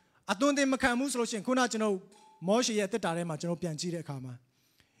တယ်အသွင်သင်မခံဘူးဆိုလို့ရှိရင်ခုနကျွန်တော်မောရှေရဲ့တက်တာထဲမှာကျွန်တော်ပြန်ကြည့်တဲ့အခါမှာ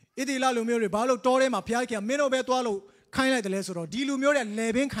ဣသရေလလူမျိုးတွေဘာလို့တောထဲမှာဘုရားသခင်ကမင်းတို့ပဲသွားလို့ခိုင်းလိုက်တယ်လဲဆိုတော့ဒီလူမျိုးတွေလေ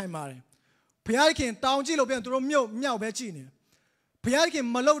ပင်ခိုင်ပါတယ်ဘုရားသခင်တောင်းကြည့်လို့ပြန်သူတို့မြောက်ပဲကြည့်နေဘုရားခင်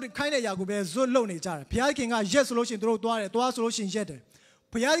မလုပ်ခိုင်းတဲ့ຢာကိုပဲဇွတ်လုပ်နေကြတယ်ဘုရားခင်ကရက်ဆိုလို့ရှိရင်တို့သွားတယ်သွားဆိုလို့ရှိရင်ရက်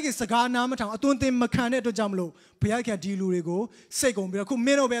တယ်ဘုရားခင်စကားနားမထောင်အသွင်သင်မခံတဲ့အတွက်ကြောင့်မလို့ဘုရားခင်ဒီလူတွေကိုစိတ်ကုန်ပြီးတော့ခုမ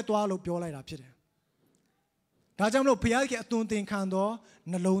င်းတို့ပဲသွားလို့ပြောလိုက်တာဖြစ်တယ်ဒါကြောင့်မလို့ဘုရားခင်အသွင်သင်ခံသော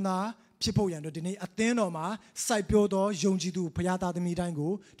နှလုံးသားဖြစ်ဖို့ရန်အတွက်ဒီနေ့အသင်းတော်မှာစိုက်ပျိုးသောယုံကြည်သူဘုရားသားသမီးတိုင်း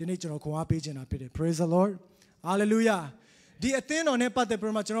ကိုဒီနေ့ကျွန်တော်ခွန်အားပေးခြင်းတာဖြစ်တယ် Praise the Lord Hallelujah ဒီအသင်းတော်နဲ့ပတ်သက်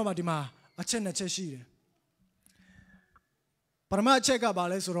ပြီးမှကျွန်တော်မှာဒီမှာအချက်နှစ်ချက်ရှိတယ်ပထမအချက်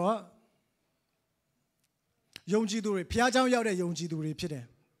ကဘာလဲဆိုတော့ယုံကြည်သူတွေဘုရားကျောင်းရောက်တဲ့ယုံကြည်သူတွေဖြစ်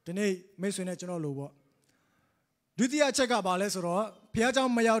တယ်ဒီနေ့မိတ်ဆွေနဲ့ကျွန်တော်လို့ပေါ့ဒုတိယအချက်ကဘာလဲဆိုတော့ဘုရားကျော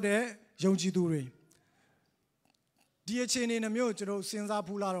င်းမရောက်တဲ့ယုံကြည်သူတွေဒီ ဒီအခြေအနေမျိုးကျွန်တော်စဉ်းစား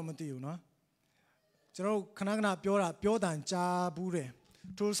ဖူးလားတော့မသိဘူးနော်ကျွန်တော်ခဏခဏပြောတန်ကြားဘူးတယ်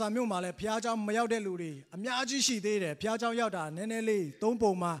ထိုစာမျိုးမှာလည်းဘုရားเจ้าမရောက်တဲ့လူတွေအများကြီးရှိသေးတယ်ဘုရားเจ้าရောက်တာနည်းနည်းလေး၃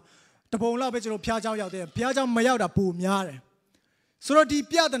ပုံမှာတစ်ပုံလောက်ပဲကျွန်တော်ဘုရားเจ้าရောက်တယ်ဘုရားเจ้าမရောက်တာပိုများတယ်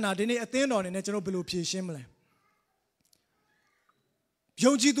ဆိုတော့ဒီပြဿနာဒီနေ့အသင်းတော်အနေနဲ့ကျွန်တော်ဘယ်လိုဖြေရှင်းမလဲ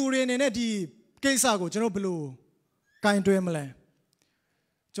ယုံကြည်သူတွေအနေနဲ့ဒီကိစ္စကိုကျွန်တော်ဘယ်လိုကင်တွဲမလဲ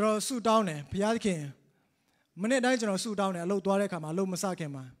ကျွန်တော်ဆုတောင်းတယ်ဘုရားသခင်မနေ့တိုင်းကျွန်တော်ဆုတောင်းတယ်အလုပ်သွားတဲ့အခါမှာအလုပ်မစ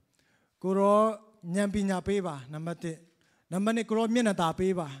ခင်မှာကိုရောဉာဏ်ပညာပေးပါနံပါတ်1နံပါတ်2ကိုရောမျက်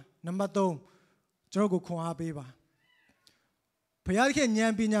နှာသာပေးပါနံပါတ်3ကျွန်တော်ကိုခွန်အားပေးပါဘုရားသ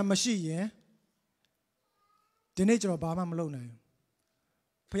ခင်ဉာဏ်ပညာမရှိရင်ဒီနေ့ကျွန်တော်ဘာမှမလုပ်နိုင်ဘူး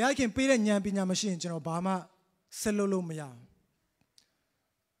ဘုရားခင်ပေးတဲ့ဉာဏ်ပညာမရှိရင်ကျွန်တော်ဘာမှဆက်လို့မရ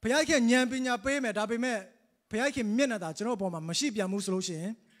ဘူးဘုရားခင်ဉာဏ်ပညာပေးမယ်ဒါပေမဲ့ဘုရားခင်မျက်နှာသာကျွန်တော်အပေါ်မှာမရှိပြန်ဘူးဆိုလို့ရှိ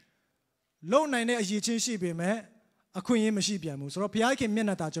ရင်လုံနိုင်တဲ့အရေးချင်းရှိပေမဲ့အခွင့်အရေးမရှိပြန်ဘူးဆိုတော့ဘုရား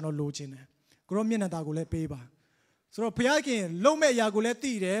ခင်မျက်နှာသာကျွန်တော်လိုချင်တယ်ကိုရောမျက်နှာသာကိုလည်းပေးပါဆိုတော့ဘုရားခင်လုံမဲ့အရာကိုလ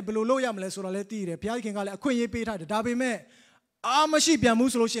ည်းသိတယ်ဘယ်လိုလုပ်ရမလဲဆိုတာလည်းသိတယ်ဘုရားခင်ကလည်းအခွင့်အရေးပေးထားတယ်ဒါပေမဲ့အားမရှိပြန်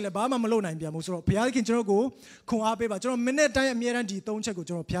ဘူးဆိုလို့ရှိရင်လည်းဘာမှမလုပ်နိုင်ပြန်ဘူးဆိုတော့ဘုရားခင်ကျွန်တော်ကိုခွန်အားပေးပါကျွန်တော်မိနစ်တိုင်းအမြဲတမ်းဒီ၃ချက်ကို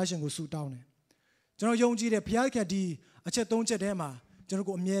ကျွန်တော်ဘုရားရှင်ကိုဆုတောင်းတယ်ကျွန်တော်ယုံကြည်တယ်ဘုရားခင်ဒီအချက်၃ချက်ထဲမှာ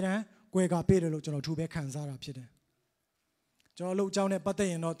ကျွန်တော်ကိုအမြဲတမ်းကွယ်ကာပေးတယ်လို့ကျွန်တော်ထူပဲခံစားတာဖြစ်တယ်ကျွန်တော်အလုပ်အကြောင်းနဲ့ပတ်သက်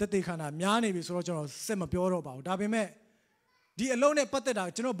ရင်တော့တက်တေခန္ဓာများနေပြီဆိုတော့ကျွန်တော်စစ်မပြောတော့ပါဘူးဒါပေမဲ့ဒီအလုံးနဲ့ပတ်သက်တာ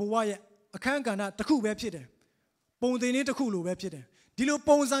ကျွန်တော်ဘဝရဲ့အခန်းကဏ္ဍတစ်ခုပဲဖြစ်တယ်ပုံသင်လေးတစ်ခုလိုပဲဖြစ်တယ်ဒီလို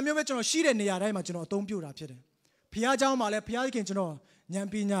ပုံစံမျိုးပဲကျွန်တော်ရှိတဲ့နေရာတိုင်းမှာကျွန်တော်အသုံးပြုတာဖြစ်တယ်ဘုရားเจ้าမှာလည်းဘုရားခင်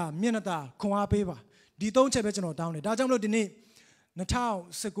ကျွန်တော်ဉာဏ်ပညာမျက်နှာသာခွန်အားပေးပါဒီ၃ချက်ပဲကျွန်တော်တောင်းတယ်ဒါကြောင့်မလို့ဒီနေ့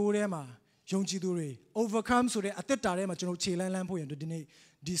2019ထဲမှာယုံကြည်သူတွေ overcome ဆိုတဲ့အသက်တာထဲမှာကျွန်တော်ခြေလန်းဖို့ရင်ဒီ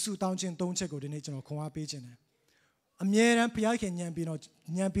နေ့ဒီဆုတောင်းခြင်း၃ချက်ကိုဒီနေ့ကျွန်တော်ခွန်အားပေးခြင်းတယ်အမြဲတမ်းဘုရားခင်ဉာဏ်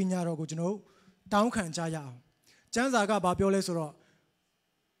ပညာတော်ကိုကျွန်တော်တောင်းခံကြရအောင်ကျမ်းစာကဘာပြောလဲဆိုတော့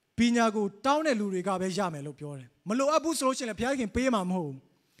ပညာကိုတောင်းတဲ့လူတွေကပဲရမယ်လို့ပြောတယ်မလိုအပ်ဘူးဆိုလို့ရှိရင်လည်းဘုရားခင်ပေးမှာမဟုတ်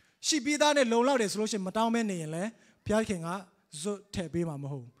ဘူးရှိပြီးသားနဲ့လုံလောက်တယ်ဆိုလို့ရှိရင်မတောင်းမဲနေရင်လည်းဘုရားခင်ကဇွတ်ထည့်ပေးမှာမ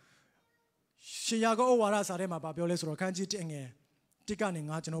ဟုတ်ဘူးရှေးယာကောဩဝါဒစာထဲမှာဘာပြောလဲဆိုတော့ခန်းကြီး1ငယ်1ကနေ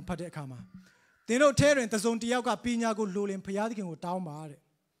9ကျွန်တော်ဖတ်တဲ့အခါမှာသင်တို့ထဲတွင်တစုံတစ်ယောက်ကပညာကိုလိုလင်ဘုရားသခင်ကိုတောင်းပါတဲ့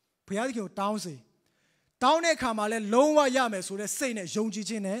ဘုရားသခင်ကိုတောင်းစေတောင်းတဲ့အခါမှာလည်းလုံးဝရမယ်ဆိုတဲ့စိတ်နဲ့ယုံကြည်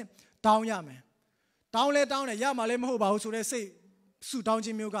ခြင်းနဲ့တောင်းရမယ်တောင်းလဲတောင်းတယ်ရမှာလည်းမဟုတ်ပါဘူးဆိုတဲ့စိတ်ဆုတော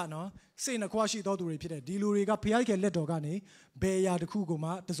င်းခြင်းမျိုးကနော်စိတ်နှခွရှိသောသူတွေဖြစ်တယ်ဒီလူတွေကဘုရားခင်လက်တော်ကနေဘယ်အရာတစ်ခုကိုမှ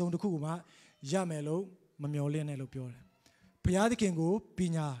တစုံတစ်ခုကိုမှရမယ်လို့မမျှော်လင့်နဲ့လို့ပြောတယ်ဘုရားသခင်ကိုပ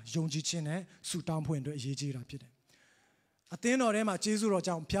ညာယုံကြည်ခြင်းနဲ့ဆုတောင်းဖွင့်အတွက်အရေးကြီးတာဖြစ်တယ်အသင်းတော်ထဲမှာကျေး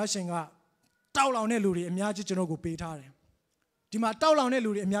ဇူးတော်ကြောင့်ဘုရားရှင်ကတောက်လောင်တဲ့လူတွေအများကြီးကျွန်တော်ကိုပေးထားတယ်ဒီမှာတောက်လောင်တဲ့လူ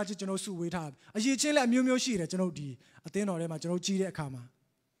တွေအများကြီးကျွန်တော်စုဝေးထားအရေးချင်းလည်းအမျိုးမျိုးရှိတယ်ကျွန်တော်ဒီအသင်းတော်ထဲမှာကျွန်တော်ကြီးတဲ့အခါမှာ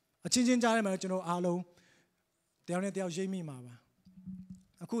အချင်းချင်းကြားထဲမှာကျွန်တော်အားလုံးတယောက်နဲ့တယောက်ရိပ်မိမှာပါ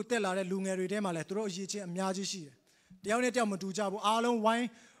အခုတက်လာတဲ့လူငယ်တွေထဲမှာလည်းသူတို့အရေးချင်းအများကြီးရှိတယ်တယောက်နဲ့တယောက်မတူကြဘူးအားလုံးဝိုင်း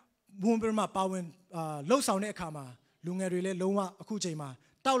ဝန်ပြမပါဝင်လှုပ်ဆောင်တဲ့အခါမှာလူငယ်တွေလည်းလုံးဝအခုချိန်မှာ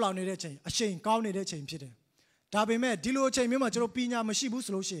တောက်လောင်နေတဲ့ချိန်အချိန်ကောင်းနေတဲ့ချိန်ဖြစ်တယ်ဒါပေမဲ့ဒီလိုအချိန်မျိုးမှာကျွန်တော်ပညာမရှိဘူး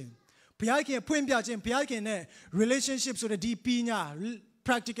ဆိုလို့ရှိရင်ဘုရားခင်ဖွင့်ပြခြင်းဘုရားခင်နဲ့ relationship ဆိုတဲ့ဒီပညာ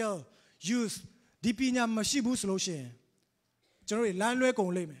practical use ဒီပညာမရှိဘူးဆိုလို့ရှိရင်ကျွန်တော်တွေလမ်းလွဲကု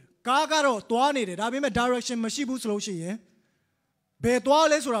န်လိမ့်မယ်ကားကတော့သွားနေတယ်ဒါပေမဲ့ direction မရှိဘူးဆိုလို့ရှိရင်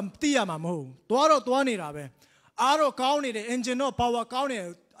ဘယ်သွားလဲဆိုတာသိရမှာမဟုတ်ဘူးသွားနေတာပဲအားတော့ကောင်းနေတယ် engine တော့ power ကောင်းနေ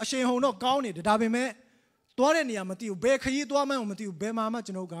တယ်အရှိန်ဟုန်တော့ကောင်းနေတယ်ဒါပေမဲ့သွားတဲ့နေရာမသိဘူးဘယ်ခရီးသွားမှန်းမသိဘူးဘယ်မှာမှ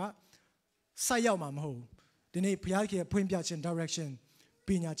ကျွန်တော်ကစိုက်ရောက်မှာမဟုတ်ဘူးဒီနေ့ဘုရားခင်ဖွင့်ပြခြင်း direction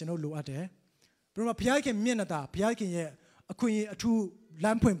ပညာကျွန်တော်လိုအပ်တယ်ပြီးတော့ဘုရားခင်မျက်နှာသာဘုရားခင်ရဲ့အခွင့်အရေးအထူးလ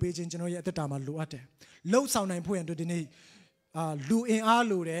မ်းဖွင့်ပေးခြင်းကျွန်တော်ရဲ့အသက်တာမှာလိုအပ်တယ်လှုပ်ဆောင်နိုင်ဖို့ရန်ဒီနေ့လူအင်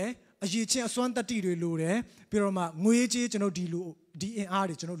အားလိုတယ်အရေးချင်းအစွမ်းတတိတွေလိုတယ်ပြီးတော့မှငွေကြေးကျွန်တော်ဒီအင်အား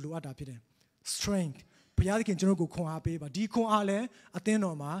တွေကျွန်တော်လိုအပ်တာဖြစ်တယ် strength ဘုရားခင်ကျွန်တော်ကိုခွန်အားပေးပါဒီခွန်အားလည်းအသင်း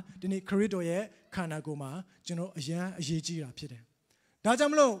တော်မှာဒီနေ့ခရစ်တော်ရဲ့ခန္ဓာကိုယ်မှာကျွန်တော်အရန်အရေးကြီးတာဖြစ်တယ်ဒါကြော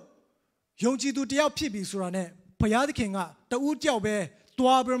င့်မလို့ယုံကြည်သူတယောက်ဖြစ်ပြီဆိုတာနဲ့ဘုရားသခင်ကတဦးတ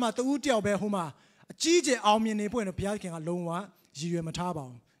ယောက်ပဲတွားပြီးမှတဦးတယောက်ပဲဟိုမှာအကြီးကျယ်အောင်မြင်နေဖို့ရင်ဘုရားသခင်ကလုံးဝရည်ရွယ်မ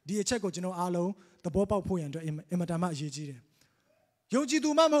ထားပါဘူးဒီအချက်ကိုကျွန်တော်အားလုံးသဘောပေါက်ဖို့ရန်အတွက်အင်မတန်မှအရေးကြီးတယ်ယုံကြည်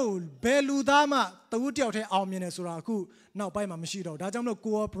သူမှမဟုတ်ဘယ်လူသားမှတဦးတယောက်တည်းအောင်မြင်နေဆိုတာအခုနောက်ပိုင်းမှာမရှိတော့ဒါကြောင့်မလို့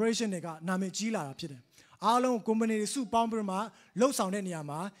cooperation တွေကနာမည်ကြီးလာတာဖြစ်တယ်အားလုံး company တွေစုပေါင်းပြီးမှလှုပ်ဆောင်တဲ့နေရာ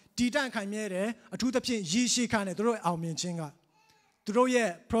မှာတည်တံ့ခိုင်မြဲတယ်အထူးသဖြင့်ရည်ရှိခံတယ်သူတို့အောင်မြင်ခြင်းကသူတို့ရဲ့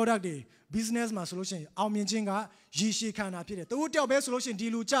product တွေ business မှာဆိုလို့ရှိရင်အောင်မြင်ခြင်းကရည်ရှိခံတာဖြစ်တယ်တဦးတယောက်ပဲဆိုလို့ရှိရင်ဒီ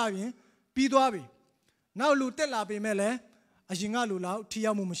လူကြရင်ပြီးသွားပြီနောက်လူတက်လာပေမဲ့လည်းအရင်ကလူ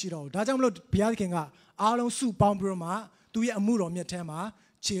လောက်ထိရောက်မှုမရှိတော့ဘူးဒါကြောင့်မလို့ဘုရားသခင်ကအားလုံးစုပေါင်းပြီးမှသူရဲ့အမှုတော်မြတ်ထဲမှာ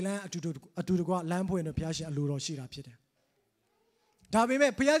ခြေလမ်းအတူတကွလမ်းဖွင့်တော့ဘုရားရှင်အလိုတော်ရှိတာဖြစ်တယ်။ဒါပေ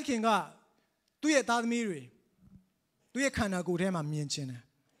မဲ့ဘုရားခင်ကသူ့ရဲ့သားသမီးတွေသူ့ရဲ့ခန္ဓာကိုယ်ထဲမှာမြင်ခြင်းတယ်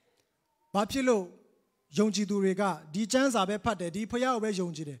။ဘာဖြစ်လို့ယုံကြည်သူတွေကဒီကျမ်းစာပဲဖတ်တယ်ဒီဘုရားကိုပဲယုံ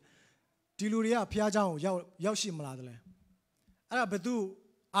ကြည်တယ်ဒီလူတွေကဘုရားเจ้าကိုရောက်ရှိမလားတလဲ။အဲ့ဒါဘယ်သူ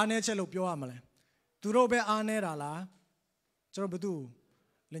အားနည်းချက်လို့ပြောရမလဲ။သူတို့ပဲအားနည်းတာလား။ကျွန်တော်ဘယ်သူ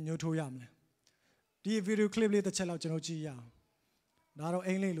လက်ညှိုးထိုးရမလဲ။ဒီဗီဒီယိုကလစ်လေးတစ်ချက်လောက်ကျွန်တော်ကြည့်ရအောင်။ဒါတော့အ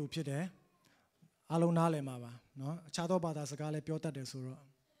င်္ဂလိပ်လိုဖြစ်တယ်။အားလုံးနားလည်မှာပါနော်။အခြားသောဘာသာစကားလည်းပြောတတ်တယ်ဆိုတော့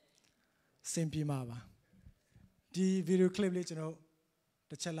စင်ပြေမှာပါ။ဒီဗီဒီယိုကလစ်လေးကျွန်တော်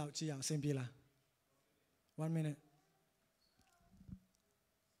တစ်ချက်လောက်ကြည့်ရအောင်စင်ပြေလား။ 1 minute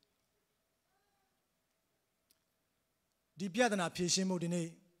ဒီပြဿနာဖြေရှင်းမှုဒီနေ့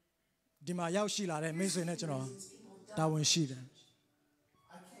ဒီမှာရောက်ရှိလာတဲ့မိတ်ဆွေနဲ့ကျွန်တော်တာဝန်ရှိတယ်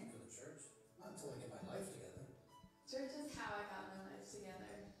I can't go to church not until I get my life together. Church is how I got my life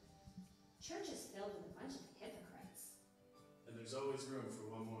together. Church is filled with a bunch of hypocrites. And there's always room for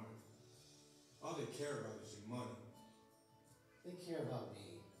one more. All they care about is your money. They care about me,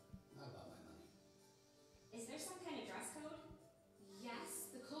 not about my money. Is there some kind of dress code? Yes,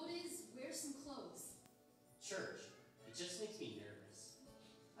 the code is wear some clothes. Church, it just makes me nervous.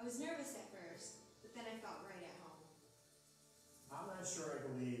 I was nervous at first, but then I felt right at home. I'm not sure I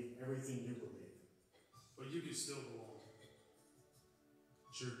believe everything you believe. But you can still belong.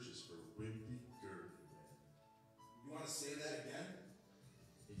 Church is for wimpy, girly men. You want to say that again?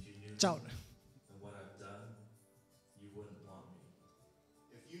 If you knew ကြောက် me and what I've done, you wouldn't want me.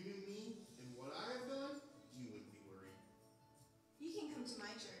 If you knew me and what I have done, you wouldn't be worried. You can come to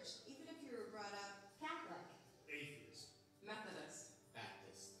my church, even if you were brought up Catholic. Atheist. Methodist.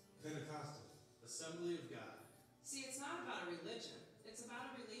 Baptist. Pentecostal. Assembly of God. See, it's not about a religion. It's about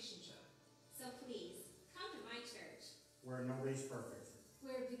a relationship. So please, come to my church. Where nobody's perfect.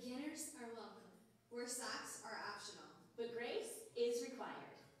 where beginners are welcome, where socks are optional. But grace is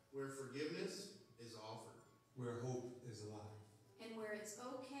required. Where forgiveness is offered. Where hope is alive. And where it's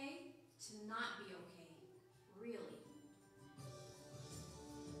okay to not be okay, really.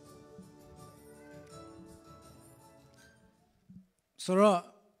 ဆိုတော့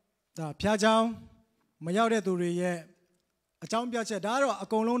ဒါဖျားချောင်းမရောက်တဲ့သူတွေရဲ့အကြောင်းပြချက်ဒါကတော့အ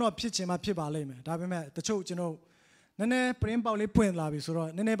ကုန်လုံးတော့ဖြစ်ချင်မှဖြစ်ပါလိမ့်မယ်ဒါပေမဲ့တချို့ကျွန်တော်နည်းနည်းပရင်းပေါက်လေးပွင့်လာပြီဆိုတော့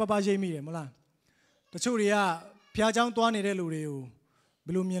နည်းနည်းပါးပါးရိပ်မိတယ်မလားတချို့တွေကဖျားချောင်းသွားနေတဲ့လူတွေကိုဘ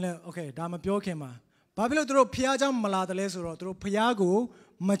ယ်လိုမြင်လဲโอเคဒါမပြောခင်မှာဘာဖြစ်လို့သူတို့ဖျားချောင်းမလာတယ်လဲဆိုတော့သူတို့ဖျားကို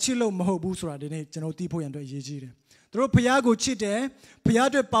မချစ်လို့မဟုတ်ဘူးဆိုတာဒီနေ့ကျွန်တော်သိဖို့ရန်အတွက်အရေးကြီးတယ်သူတို့ဖျားကိုချစ်တယ်ဖျား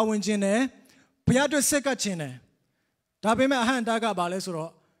အတွက်ပါဝင်ခြင်းတယ်ဖျားအတွက်ဆက်ကပ်ခြင်းတယ်ဒါပေမဲ့အဟံတာကဘာလဲဆိုတော့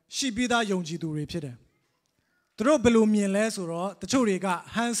ရှိပြီးသားယုံကြည်သူတွေဖြစ်တယ်သူတို့ဘယ်လိုမြင်လဲဆိုတော့တချို့တွေက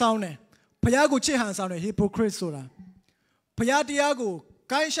ဟန်ဆောင်တယ်ဖျားကိုချစ်ဟန်ဆောင်တယ် hypocrite ဆိုတာဖျားတရားကို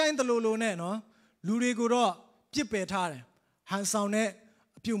ကိုင်းဆိုင်တလို့လို့နဲ့နော်လူတွေကိုတော့ပြစ်ပယ်ထားတယ်ဟန်ဆောင်တဲ့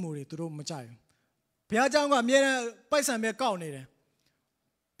အပြုတ်မှုတွေသူတို့မကြိုက်ဘူးဘုရားကျောင်းကအမြဲတမ်းပိုက်ဆံပဲကောက်နေတယ်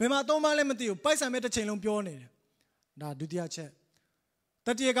ဘယ်မှာသုံးမှလည်းမသိဘူးပိုက်ဆံပဲတစ်ချိန်လုံးပြောနေတယ်ဒါဒုတိယချက်တ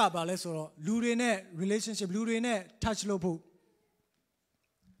တိယကဘာလဲဆိုတော့လူတွေနဲ့ relationship လူတွေနဲ့ touch လုပ်ဖို့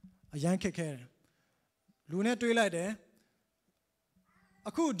အရန်ခက်ခဲတယ်လူနဲ့တွေ့လိုက်တယ်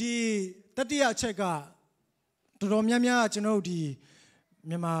အခုဒီတတိယချက်ကတော်တော်များများကျွန်တော်ဒီ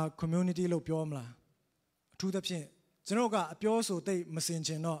မြန်မာ community လို့ပြောမလားအထူးသဖြင့်ကျွန်တော်ကအပြောဆိုသိမစင်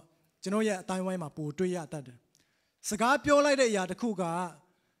ချင်တော့ကျွန်တော်ရဲ့အတိုင်းဝိုင်းမှာပိုတွေ့ရတတ်တယ်စကားပြောလိုက်တဲ့အရာတစ်ခုက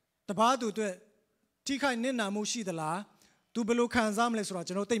တပားသူအတွက်ထိခိုက်နစ်နာမှုရှိသလားသူဘယ်လိုခံစားမလဲဆိုတော့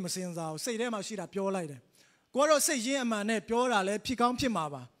ကျွန်တော်သိမစင်စားဘူးစိတ်ထဲမှာရှိတာပြောလိုက်တယ်ကိုကတော့စိတ်ရင်းအမှန်နဲ့ပြောတာလဲဖြစ်ကောင်းဖြစ်မှာ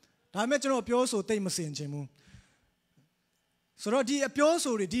ပါဒါပေမဲ့ကျွန်တော်ပြောဆိုသိမစင်ချင်ဘူးဆိုတော့ဒီအပြော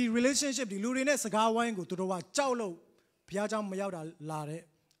ဆိုတွေဒီ relationship ဒီလူတွေနဲ့စကားဝိုင်းကိုသူတို့ကကြောက်လို့ဘုရားကျောင်းမရောက်တာလာတဲ့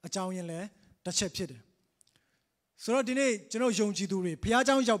အကြောင်းရင်းလဲတစ်ချက်ဖြစ်တယ်ဆိုတော့ဒီနေ့ကျွန်တော်ယုံကြည်သူတွေဘုရား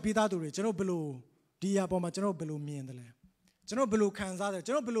ကျောင်းရောက်ပြီးသားသူတွေကျွန်တော်ဘယ်လိုဒီအရာပေါ်မှာကျွန်တော်ဘယ်လိုမြင်တယ်လဲကျွန်တော်ဘယ်လိုခံစားတယ်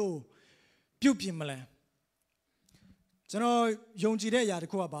ကျွန်တော်ဘယ်လိုပြုတ်ပြင်မလဲကျွန်တော်ယုံကြည်တဲ့အရာတစ်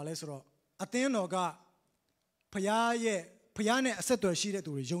ခုကဘာလဲဆိုတော့အသင်းတော်ကဘုရားနဲ့အဆက်အသွယ်ရှိတဲ့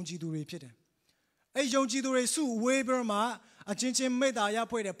သူတွေယုံကြည်သူတွေဖြစ်တယ်အဲ့ယုံကြည်သူတွေစုဝေးပြီးမှအချင်းချင်းမေတ္တာရ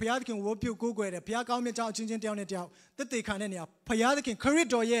ဖွဲ့တယ်ဘုရားသခင်ဝတ်ပြုကိုးကွယ်တယ်ဘုရားကောင်းမြတ်ကြောင်းအချင်းချင်းတယောက်နဲ့တယောက်တည်ခံတဲ့နေရာဘုရားသခင်ခရစ်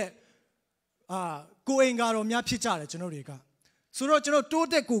တော်ရဲ့ကိုယ်အင်္ဂါတော်များဖြစ်ကြတယ်ကျွန်တော်တွေကဆိုတော့ကျွန်တော်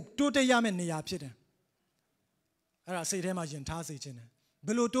တိုးတက်ရမယ့်နေရာဖြစ်တယ်အဲ့ဒါစိတ်ထဲမှာယဉ်ထားစေခြင်းတယ်ဘ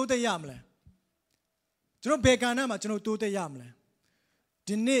ယ်လိုတိုးတက်ရမလဲကျွန်တော်ဘယ်ကဏ္ဍမှာကျွန်တော်တိုးတက်ရမလဲ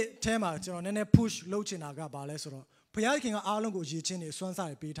ဒီနေ့အဲမှာကျွန်တော်နည်းနည်း push လုပ်ချင်တာကဘာလဲဆိုတော့ဘုရားသခင်ကအားလုံးကိုရည်ချင်းနေစွမ်းစား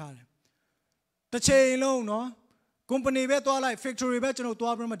ရပေးထားတယ်တစ်ချိန်လုံးနော် company ပဲသွားလိုက် factory ပဲ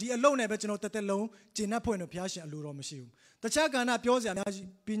ကျွန်တော်သွားပြီးမှဒီအလုပ်နဲ့ပဲကျွန်တော်တက်တက်လုံးကျင့်납ဖွင့်တော့ဘုရားရှင်အလိုတော်မရှိဘူးတခြားကဏ္ဍပြောစရာအများကြီး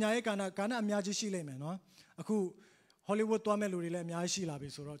ပညာရေးကဏ္ဍအများကြီးရှိလိမ့်မယ်နော်အခု Hollywood သွားမဲ့လူတွေလည်းအများကြီးရှိလာ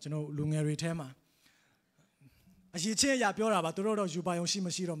ပြီဆိုတော့ကျွန်တော်လူငယ်တွေထဲမှာအရေးချင်းအရာပြောတာပါသူတို့တော့ယူပါယုံရှိ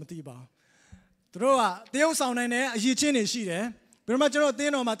မရှိတော့မသိပါဘူးသူတို့ကတရုတ်ဆောင်နိုင်တဲ့အရေးချင်းတွေရှိတယ်ပြီးတော့မှကျွန်တော်အသ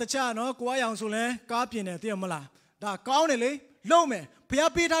င်းတော်မှာတခြားနော်ကိုအားရောင်ဆိုလဲကားပြင်တယ်သိရမလားဒါကောင်းတယ်လေလုံးမယ်ဘု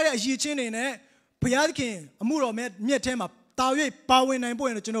ရားပေးထားတဲ့အရေးချင်းတွေနဲ့ဘုရားသခင်အမှုတော်မြတ်ထဲမှာတာ၍ပါဝင်နိုင်ဖို့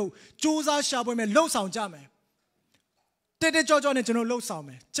ရင်ကျွန်တော်စူးစမ်းရှာဖွေမယ်လှုပ်ဆောင်ကြမယ်တက်ကြောနဲ့ကျွန်တော်လှုပ်ဆောင်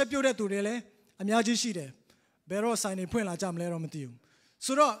မယ်ချက်ပြုတ်တဲ့သူတွေလည်းအများကြီးရှိတယ်ဘယ်တော့ဆိုင်နေဖွင့်လာကြမလဲတော့မသိ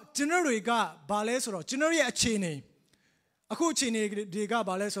ဘူးဆိုတော့ကျွန်တော်တွေကဘာလဲဆိုတော့ကျွန်တော်ရဲ့အခြေအနေအခုအခြေအနေတွေ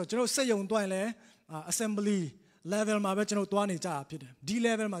ကဘာလဲဆိုတော့ကျွန်တော်စက်ယုံတွိုင်းလဲ assembly level မှာပဲကျွန်တော်တွားနေကြတာဖြစ်တယ်ဒီ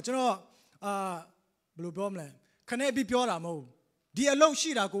level မှာကျွန်တော်ဘယ်လိုပြောမလဲခနဲ့ပြီးပြောတာမဟုတ်ဒီအလုပ်ရှိ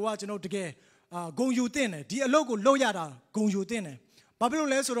တာကိုကကျွန်တော်တကယ်ဂုံယူတင်တယ်ဒီအလုပ်ကိုလုပ်ရတာဂုံယူတင်တယ်ဘာဖြစ်လို့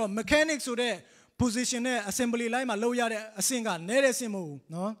လဲဆိုတော့ mechanic ဆိုတဲ့ position နဲ့ assembly line မှာလုပ်ရတဲ့အဆင့်ကနဲတဲ့အဆင့်မဟုတ်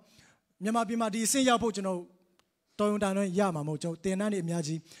ဘူးเนาะမြန်မာပြည်မှာဒီအဆင့်ရောက်ဖို့ကျွန်တော်တော်ရုံတန်တော့ရမှာမဟုတ်ကျွန်တော်တင်တန်းနေ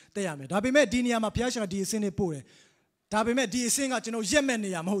အများကြီးတက်ရမယ်ဒါပေမဲ့ဒီနေရာမှာဘုရားရှင်ကဒီအဆင့်လေးပို့တယ်ဒါပေမဲ့ဒီအဆင့်ကကျွန်တော်ရက်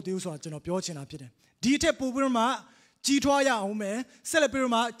မဲ့နေရမဟုတ်သေးဘူးဆိုတာကျွန်တော်ပြောချင်တာဖြစ်တယ်ဒီထက်ပိုပြီးမှကြီးထွားရအောင်မယ်ဆက်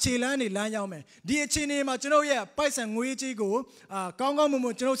လက်ပြီးမှခြေလမ်းတွေလမ်းရောက်မယ်ဒီအခြေအနေမှာကျွန်တော်ရဲ့ပိုက်ဆံငွေကြီးကိုကောင်းကောင်းမွန်မွ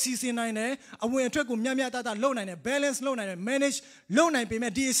န်ကျွန်တော်စီစဉ်နိုင်တယ်အဝင်အထွက်ကိုမျှမျှတတလုပ်နိုင်တယ် balance လုပ်နိုင်တယ် manage လုပ်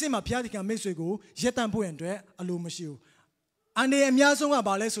နိုင်ပေမဲ့ဒီအဆင့်မှာဘုရားသခင်မိတ်ဆွေကိုရက်တန့်ဖို့ရန်အတွက်အလိုမရှိဘူးအနေအများဆုံးက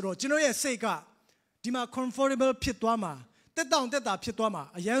ဘာလဲဆိုတော့ကျွန်တော်ရဲ့စိတ်ကဒီမှာ comfortable ဖြစ်သွားမှာတက်တောင့်တက်တာဖြစ်သွားမှာ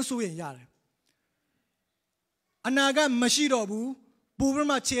အရန်ဆိုရင်ရတယ်အနာကမရှိတော့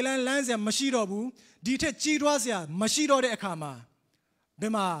ဘူးပူပြီးမှခြေလမ်းလမ်းစရာမရှိတော့ဘူးဒီထက်ကြီးထွားစရာမရှိတော့တဲ့အခါမှာဘယ်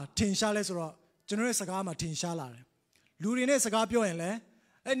မှာထင်ရှားလဲဆိုတော့ကျွန်တော်ရဲ့စကားမှာထင်ရှားလာတယ်လူတွေနဲ့စကားပြောရင်လ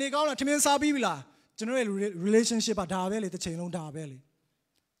ည်းနေကောင်းလားထမင်းစားပြီးပြီလားကျွန်တော်ရဲ့ relationship ကဒါပဲလေတစ်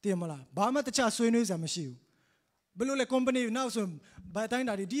ချိန်လုံးဒါပဲလေသိရမလားဘာမှတခြားဆွေးနွေးစရာမရှိဘူးဘယ်လိုလဲ company နောက်ဆိုဘယ်တို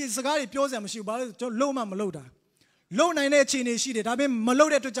င်းတာဒီစကားတွေပြောစရာမရှိဘူးဘာလို့ကျွန်တော်လုံးမလုပ်တာလုံနိုင်တဲ့အခြေအနေရှိတယ်ဒါပေမဲ့မလုပ်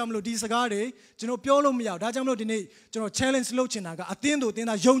တဲ့အတွက်ကြောင့်မလို့ဒီစကားတွေကျွန်တော်ပြောလို့မရဘူးဒါကြောင့်မလို့ဒီနေ့ကျွန်တော် challenge လုပ်ချင်တာကအသင်းတို့အသ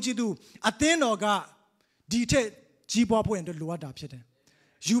င်းသားယုံကြည်သူအသင်းတော်ကဒီထက်ကြီးပွားဖို့အတွက်လိုအပ်တာဖြစ်တယ်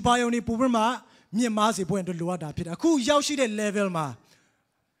ယူပါယုံနေပူပြမှာမြင့်မားစေဖို့အတွက်လိုအပ်တာဖြစ်တယ်အခုရောက်ရှိတဲ့ level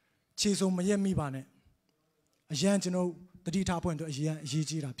မှာခြေစုံမရက်မိပါနဲ့အရန်ကျွန်တော်တတိထားဖို့အတွက်အရန်အရေး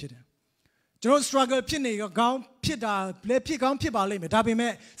ကြီးတာဖြစ်တယ်ကျွန်တော် struggle ဖြစ်နေကောင်းဖြစ်တာလည်းဖြစ်ကောင်းဖြစ်ပါလိမ့်မယ်ဒါပေ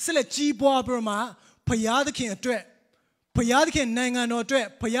မဲ့ဆက်လက်ကြီးပွားပြီးမှဘုရားသခင်အတွက်ဘုရားသခင်နိုင်ငံတော်အတွက်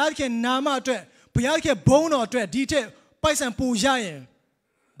ဘုရားသခင်နာမအတွက်ဘုရားသခင်ဘုန်းတော်အတွက်ဒီထက်ပိုက်ဆံပူရရင်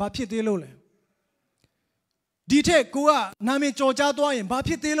ဘာဖြစ်သေးလို့လဲဒီထက်ကိုကနာမည်ကြော်ကြားသွား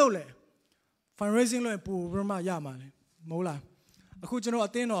ရင်ဘာဖြစ်သေးလို့လဲ fundraising လို့ပူရမရမှာလေမဟုတ်လားအခုကျွန်တော်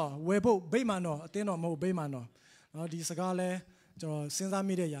အသင်းတော်ဝယ်ဖို့ဗိမာန်တော်အသင်းတော်မဟုတ်ဗိမာန်တော်နော်ဒီစကားလဲကျွန်တော်စဉ်းစား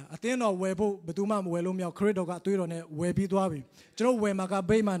မိတဲ့အရာအသင်းတော်ဝယ်ဖို့ဘယ်သူမှမဝယ်လို့မရခရစ်တော်ကအသွေးတော်နဲ့ဝယ်ပြီးသွားပြီကျွန်တော်ဝယ်မှာက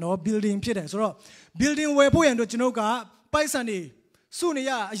ဗိမာန်တော် building ဖြစ်တယ်ဆိုတော့ building ဝယ်ဖို့ရန်အတွက်ကျွန်တော်ကပိုက်ဆံ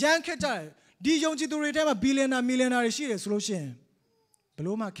တွေစုနေရအရန်ခက်ကြတယ်ဒီယုံကြည်သူတွေထဲမှာဘီလီယံနာမီလီယံနာတွေရှိတယ်ဆိုလို့ရှိရင်ဘယ်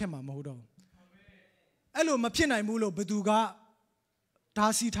လို့မှခက်မှာမဟုတ်တော့ဘူးအဲ့လိုမဖြစ်နိုင်ဘူးလို့ဘယ်သူ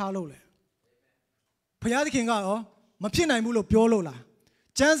ကဓာစီထားလို့လဲဘုရားသခင်ကရောမဖြစ်နိုင်ဘူးလို့ပြောလို့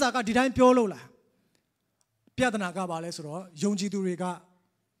လားကျမ်းစာကဒီတိုင်းပြောလို့လားပြဿနာကဘာလဲဆိုတော့ယုံကြည်သူတွေက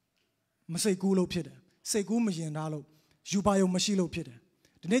မစိတ်ကူးလို့ဖြစ်တယ်စိတ်ကူးမရင်သားလို့ယူပါယုံမရှိလို့ဖြစ်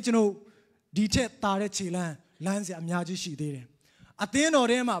တယ်ဒီနေ့ကျွန်တော်ဒီထက်တာတဲ့ခြေလမ်းစရာအများကြီးရှိသေးတယ်အသင်းတော်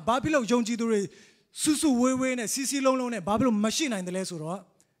ထဲမှာဘာဖြစ်လို့ယုံကြည်သူတွေစုစုဝေးဝေးနဲ့စီစီလုံးလုံးနဲ့ဘာဖြစ်လို့မရှိနိုင်တယ်လဲဆိုတော့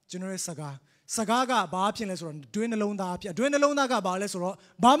ကျွန်တော်ရဲ့စကားကဘာဖြစ်လဲဆိုတော့တွင်းနှလုံးသားဖြစ်တွင်းနှလုံးသားကဘာလဲဆိုတော့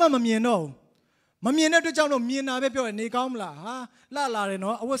ဘာမှမမြင်တော့မမြင်တဲ့အတွက်ကြောင့်လို့မြင်တာပဲပြောရနေကောင်းမလားဟာလှလာ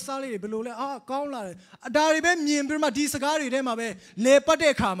တယ်နော်အဝတ်စားလေးတွေဘယ်လိုလဲကောင်းလာတယ်ဒါတွေပဲမြင်ပြီးမှဒီစကားတွေထဲမှာပဲလေ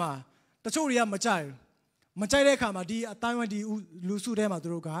ပတ်တဲ့အခါမှာတချို့တွေကမကြိုက်တဲ့အခါမှာဒီအတိုင်းဝဒီလူစုထဲ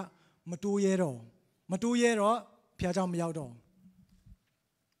မှာသူတို့ကမတိုးရဲတော့ဘုရားကြောင့်မ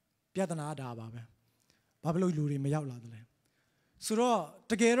ရောက်တော့ပြဿနာဒါပါပဲဘာဖြစ်လို့လူတွေမရောက်လာသလဲ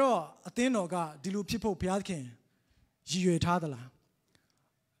ဆိုတော့တကယ်တော့အသင်းတော်ကဒီလိုဖြစ်ဖို့ဘုရားသခင်ရည်ရွယ်ထားသ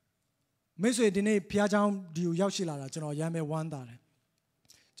လားမိတ်ဆွေဒီနေ့ဘုရားကြောင့်ဒီကိုရောက်ရှိလာတာကျွန်တော်ရမ်းပဲဝမ်းသာတယ်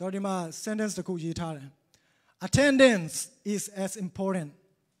ကျွန်တော်ဒီမှာ sentence တစ်ခုရေးထားတယ် attendance is as important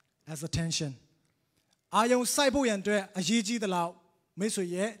as attention အာယုံစိုက်ဖို့ရန်အတွက်အရေးကြီးသလောက်မိတ်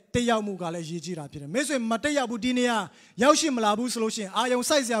ဆွေရဲ့တက်ရောက်မှုကလည်းရည်ကြီးတာဖြစ်တယ်မိတ်ဆွေမတက်ရောက်ဘူးဒီနေ့ကရောက်ရှိမလာဘူးဆိုလို့ရှိရင်အာ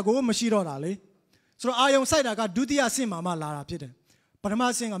ယုံစိုက်စရာကိုမရှိတော့တာလေဆိုတော့အာယုံစိုက်တာကဒုတိယဆင့်မှာမှလာတာဖြစ်တယ်ပ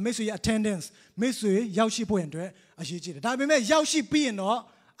ထမဆင့်ကမိတ်ဆွေရဲ့ attendance မိတ်ဆွေရောက်ရှိဖို့ရန်အတွက်အရေးကြီးတယ်ဒါပေမဲ့ရောက်ရှိပြီးရင်တော့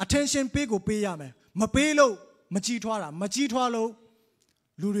attention ပေးကိုပေးရမယ်မပေးလို့မကြီးထွားတာ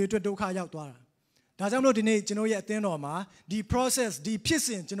မကြီးထွားလို့လူတွေအတွက်ဒုက္ခရောက်သွားတာ ဒါကြောင့်မလို့ဒီနေ့ကျွန်တော်ရဲ့အသင်းတော်မှာဒီ process ဒီဖြစ်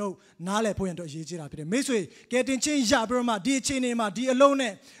စဉ်ကျွန်တော်နားလည်ဖို့ရတော့အရေးကြီးတာဖြစ်တယ်မိတ်ဆွေကယ်တင်ခြင်းရပြီးတော့မှဒီအခြေအနေမှာဒီအလုံး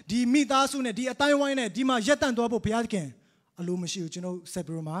နဲ့ဒီမိသားစုနဲ့ဒီအတိုင်းဝိုင်းနဲ့ဒီမှာရက်တန့်သွားဖို့ဘုရားသခင်အလိုမရှိဘူးကျွန်တော်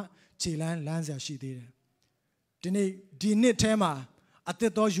ဆက်ပြီးတော့မှခြေလန်းလမ်းစရာရှိသေးတယ်ဒီနေ့ဒီနှစ်ထဲမှာအသ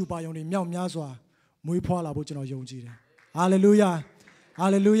က်တော်ယူပါယုံတွေမြောက်များစွာမွေးဖွားလာဖို့ကျွန်တော်ယုံကြည်တယ်ဟာလေလုယာဟာ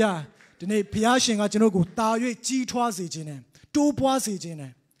လေလုယာဒီနေ့ဘုရားရှင်ကကျွန်တော်ကိုတာ၍ကြီးထွားစေခြင်းနဲ့တိုးပွားစေခြ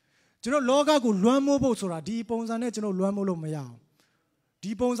င်းနဲ့ကျွန်တော်လောကကိုလွှမ်းမိုးဖို့ဆိုတာဒီပုံစံနဲ့ကျွန်တော်လွှမ်းမိုးလို့မရ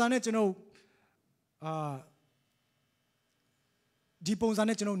အောင်ဒီပုံစံနဲ့ကျွန်တော်ဒီ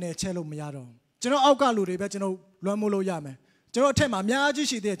ပုံစံနဲ့ကျွန်တော်နယ်ချဲလို့မရတော့ကျွန်တော်အောက်ကလူတွေပဲကျွန်တော်လွှမ်းမိုးလို့ရမယ်ကျွန်တော်အထက်မှာ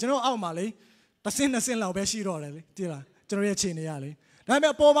အများကြီးရှိသေးတယ်ကျွန်တော်အောက်မှာလေတစ်စင်းနှစ်စင်းလောက်ပဲရှိတော့တယ်လေသိလားကျွန်တော်ရဲ့ခြေနေရလေဒါပေ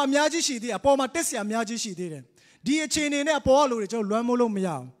မဲ့အပေါ်မှာအများကြီးရှိသေးတယ်အပေါ်မှာတက်เสียအများကြီးရှိသေးတယ်ဒီအခြေအနေနဲ့အပေါ်ကလူတွေကျွန်တော်လွှမ်းမိုးလို့မရ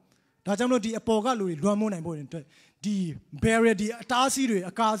အောင်ဒါကြောင့်မလို့ဒီအပေါ်ကလူတွေလွှမ်းမိုးနိုင်ဖို့အတွက်ဒီ barrier ဒီအတားအဆီး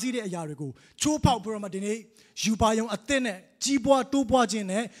တွေအကာအဆီးတဲ့အရာတွေကိုချိုးဖောက်ပြီးတော့မှဒီနေ့ယူပါယုံအသစ်နဲ့ကြီးပွားတိုးပွားခြင်း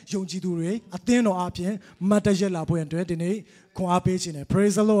နဲ့ယုံကြည်သူတွေအသင်းတော်အပြင်မတ်တရက်လာဖို့အတွက်ဒီနေ့ခွန်အားပေးခြင်းနဲ့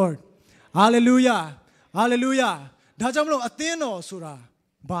praise the Lord hallelujah hallelujah ဒါကြောင့်မလို့အသင်းတော်ဆိုတာ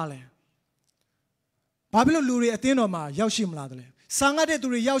ဘာလဲဘာဖြစ်လို့လူတွေအသင်းတော်မှာရောက်ရှိမလာတယ်လဲဆာငတ်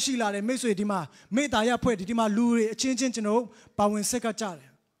တဲ့သူတွေရောက်ရှိလာတယ်မိတ်ဆွေဒီမှာမေတ္တာရဖွဲ့ဒီမှာလူတွေအချင်းချင်းကျွန်တော်ပါဝင်ဆက်ကကြတ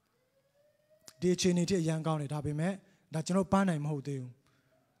ယ်ဒီအချိန်တွေအရန်ကောင်းတယ်ဒါပေမဲ့ဒါကျွန်တော်ပန်းနိုင်မဟုတ်သေးဘူး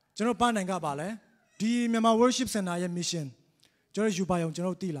ကျွန်တော်ပန်းနိုင်ကပါလဲဒီမြန်မာ worship center ရဲ့ mission ကျွန်တော်ယူပါအောင်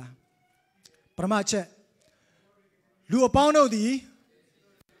ကျွန်တော်သိလားပထမချက်လူအပေါင်းတို့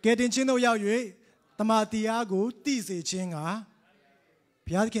သည်ကယ်တင်ခြင်းတို့ရောက်၍တမန်တရားကိုသိစေခြင်း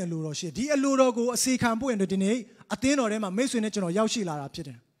ကဘုရားသခင်အလိုတော်ရှိဒီအလိုတော်ကိုအစေခံဖို့ရင်ဒီနေ့အသင်းတော်ထဲမှာမိတ်ဆွေနဲ့ကျွန်တော်ရောက်ရှိလာတာဖြစ်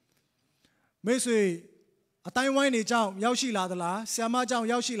တယ်မိတ်ဆွေအတိုင်းဝိုင်းနေကြောင်းရောက်ရှိလာသလားဆ iam မကြောင်း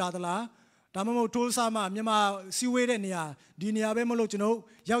ရောက်ရှိလာသလားဒါမှမဟုတ်ထိုးစားမှမြန်မာစီဝေးတဲ့နေရာဒီနေရာပဲမလို့ကျွန်တော်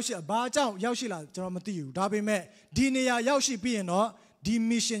ရောက်ရှိဘာကြောင့်ရောက်ရှိလာကျွန်တော်မသိဘူးဒါပေမဲ့ဒီနေရာရောက်ရှိပြီးရင်တော့ဒီ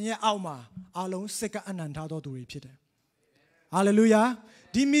mission ရဲ့အောက်မှာအားလုံးစိတ်ကအနံ့ထားသောသူတွေဖြစ်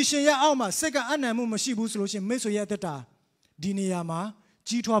တယ်ဟာလေလုယာဒီ mission ရဲ့အောက်မှာစိတ်ကအနံ့မှုမရှိဘူးဆိုလို့ရှိရင်မိတ်ဆွေရဲ့အသက်တာဒီနေရာမှာ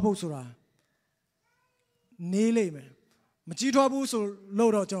ကြီးထွားဖို့ဆိုတာနေလိမ့်မယ်မကြီးထွားဘူးဆို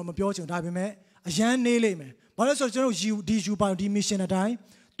လို့တော့ကျွန်တော်မပြောချင်ဒါပေမဲ့အရန်နေလိမ့်မယ်ဘာလို့ဆိုတော့ကျွန်တော်ဒီယူပါဒီ mission အတို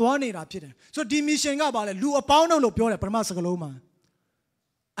င်းတွားနေတာဖြစ်တယ်ဆိုတော့ဒီ mission ကဘာလဲလူအပေါင်းတို့လို့ပြောတယ်ပထမစကားလုံး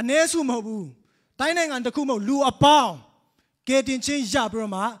မှာအ ਨੇ စုမဟုတ်ဘူးတိုင်းနိုင်ငံတစ်ခုမဟုတ်လူအပေါင်းကယ်တင်ခြင်းရပြီး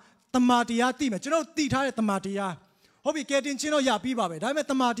တော့မှတမန်တရားသိမယ်ကျွန်တော်သိထားတဲ့တမန်တရားဟုတ်ပြီကယ်တင်ခြင်းတော့ရပြီးပါပဲဒါပေမဲ့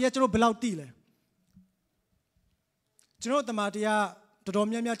တမန်တရားကျွန်တော်ဘယ်လောက်သိလဲကျွန်တော်တမန်တရားတော်တော်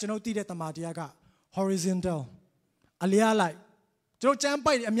များများကျွန်တော်သိတဲ့တမန်တရားက horizontal အလျားလိုက်ကျွန်တော်ကျမ်း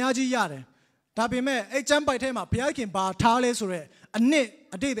ပိုက်အများကြီးရတယ်ဒါပေမဲ့အဲ့ကျမ်းပိုက်ထဲမှာဘုရားခင်ဘာထားလဲဆိုတော့အ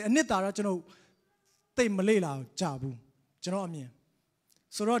နှစ်သာရကျွန်တော်သိမလေ့လာကြဘူးကျွန်တော်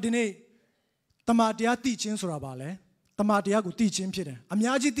အမြင်ဆိုတော့ဒီနေ့တမန်တရားသိခြင်းဆိုတာဘာလဲတမန်တရားကိုသိခြင်းဖြစ်တယ်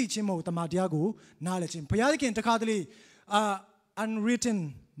အများကြီးသိခြင်းမဟုတ်တမန်တရားကိုနားလည်ခြင်းဘုရားခင်တခါတလေunwritten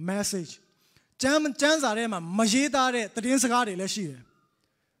message ကျမ်းစာထဲမှာမရေးသားတဲ့သတင်းစကားတွေလည်းရှိတယ်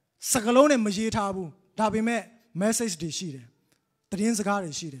စကားလုံးနဲ့မရေးထားဘူးဒါပေမဲ့ message တွေရှိတယ်သတင်းစကား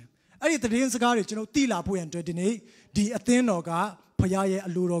တွေရှိတယ်အဲ့ဒီသတင်းစကားတွေကျွန်တော်သိလာဖို့ရန်အတွက်ဒီနေ့ဒီအသင်းတော်ကဘုရားရဲ့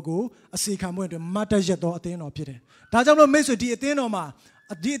အလိုတော်ကိုအစေခံဖို့အတွက်မတ်တရက်တော်အသင်းတော်ဖြစ်တယ်ဒါကြောင့်မလို့မိတ်ဆွေဒီအသင်းတော်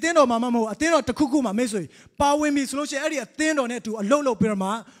မှာမဟုတ်အသင်းတော်တစ်ခုခုမှာမိတ်ဆွေပါဝင်ပြီဆိုလို့ရှိရင်အဲ့ဒီအသင်းတော်နဲ့အတူအလုပ်လုပ်ပြီးတော့မှ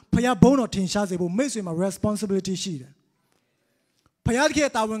ဘုရားဘုန်းတော်ထင်ရှားစေဖို့မိတ်ဆွေမှာ responsibility ရှိတယ်ဘုရားသ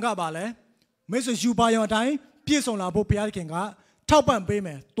ခင်တာဝန်ကပါလဲမိတ်ဆွေယူပါရောအတိုင်းပြည့်စုံလာဖို့ဘုရားသခင်ကထောက်ပံ့ပေးမ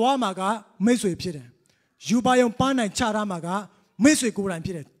ယ်တွားမှာကမိတ်ဆွေဖြစ်တယ်ယူပါယုံပန်းနိုင်ချထားမှာကမိတ်ဆွေကိုယ်တိုင်ဖြ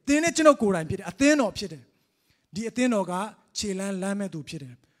စ်တယ်သင်နဲ့ကျွန်တော်ကိုယ်တိုင်ဖြစ်တယ်အသင်းတော်ဖြစ်တယ်ဒီအသင်းတော်ကခြေလန်းလမ်းမဲ့သူဖြစ်တ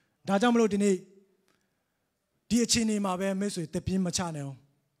ယ်ဒါကြောင့်မလို့ဒီနေ့ဒီအချိန်နေမှာပဲမိတ်ဆွေတပြင်းမချနိုင်အောင်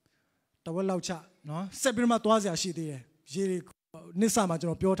တဝက်လောက်ချနော်ဆက်ပြီးမှသွားစရာရှိသေးတယ်ရေနစ်စာမှာ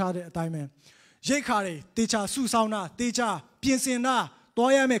ကျွန်တော်ပြောထားတဲ့အတိုင်းပဲရိတ်ခါတွေတေချာစုဆောင်းတာတေချာပြင်ဆင်တာ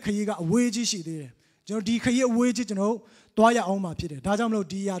တွားရမယ့်ခရီးကအဝေးကြီးရှိသေးတယ်ကျွန်တော်ဒီခရီးအဝေးကြီးကျွန်တော်တွားရအောင်မှာဖြစ်တယ်ဒါကြောင့်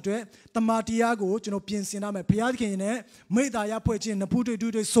မလို့ဒီရာအတွက်တမန်တရားကိုကျွန်တော်ပြင်ဆင်ရမယ်ဘုရားသခင်နဲ့မိသားရဖွဲ့ခြင်းနဖူး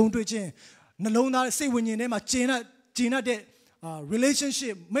တွေ့ဆုံတွေ့ခြင်းနှလုံးသားစိတ်ဝိညာဉ်ထဲမှာကျင်납တဲ့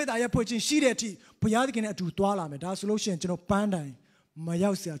relationship မိသားရဖွဲ့ခြင်းရှိတဲ့အထိဘုရားသခင်နဲ့အတူတွားလာမယ်ဒါဆိုလို့ရှိရင်ကျွန်တော်ပန်းတိုင်မ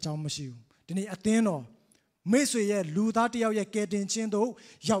ရောက်စရာအကြောင်းမရှိဘူးဒီနေ့အသင်းတော်မိတ်ဆွေရဲ့လူသားတယောက်ရဲ့ကယ်တင်ခြင်းတို့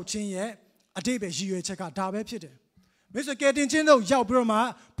ရောက်ခြင်းရဲ့အတိတ်ပဲရည်ရွယ်ချက်ကဒါပဲဖြစ်တယ်မိတ်ဆွေကယ်တင်ခြင်းတို့ရောက်ပြီးတော့မှ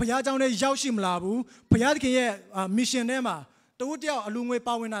ဘုရားကျောင်းထဲရောက်ရှိမလာဘူးဘုရားသခင်ရဲ့ mission ထဲမှာတဝတ်တယောက်အလူ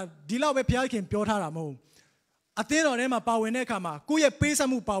ငွေပါဝင်တာဒီလောက်ပဲဘုရားသခင်ပြောထားတာမဟုတ်အသင်းတော်ထဲမှာပါဝင်တဲ့အခါမှာကိုယ့်ရဲ့ပေး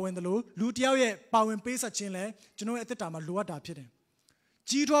ဆက်မှုပါဝင်တယ်လို့လူတယောက်ရဲ့ပါဝင်ပေးဆက်ခြင်းလဲကျွန်တော်ရဲ့အသက်တာမှာလိုအပ်တာဖြစ်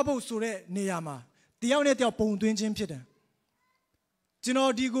တယ်ကြီးထွားဖို့ဆိုတဲ့နေရာမှာတယောက်နဲ့တယောက်ပုံသွင်းခြင်းဖြစ်တယ် ကျွန်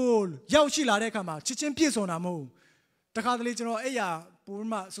တော်ဒီကိုရောက်ရှိလာတဲ့အခါမှာချစ်ချင်းပြည့်စုံတာမဟုတ်တခါတလေကျွန်တော်အဲ့ရပို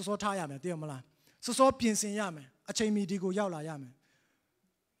မှစောစောထားရမယ်သိရမလားစောစောပြင်ဆင်ရမယ်အချိန်မီဒီကိုရောက်လာရမယ်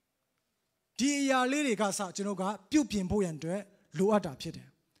ဒီအရာလေးတွေကစကျွန်တော်ကပြုတ်ပြင်ဖို့ရန်အတွက်လိုအပ်တာဖြစ်တယ်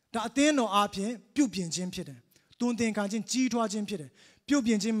ဒါအသင်းတော်အားဖြင့်ပြုတ်ပြင်ခြင်းဖြစ်တယ်တွင်တင်ခံခြင်းကြီးထွားခြင်းဖြစ်တယ်ပြုတ်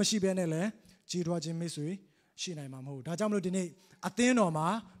ပြင်ခြင်းမရှိဘဲနဲ့လည်းကြီးထွားခြင်းမိတ်ဆွေရှိနိုင်မှာမဟုတ်ဒါကြောင့်မလို့ဒီနေ့အသင်းတော်မှာ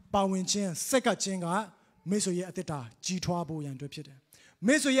ပါဝင်ခြင်းစက်ကပ်ခြင်းကမိတ်ဆွေရဲ့အသက်တာကြီးထွားဖို့ရန်အတွက်ဖြစ်တယ်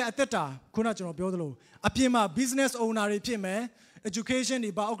မိတ်ဆွေရဲ့အသက်တာခုနကျွန်တော်ပြောသလိုအပြင်မှာ business owner တွေဖြစ်မယ် education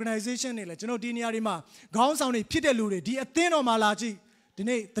တွေပါ organization တွေလည်းကျွန်တော်ဒီနေရာတွေမှာခေါင်းဆောင်တွေဖြစ်တဲ့လူတွေဒီအသင်းတော်မှာလာကြည့်ဒီ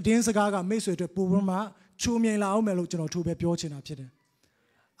နေ့သတင်းစကားကမိတ်ဆွေအတွက်ပုံပေါ်မှာချိုးမြိန်လာအောင်မယ်လို့ကျွန်တော်ထိုးပဲပြောချင်တာဖြစ်တယ်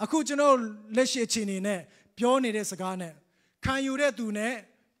အခုကျွန်တော်လက်ရှိအခြေအနေနဲ့ပြောနေတဲ့စကားနဲ့ခံယူတဲ့သူနဲ့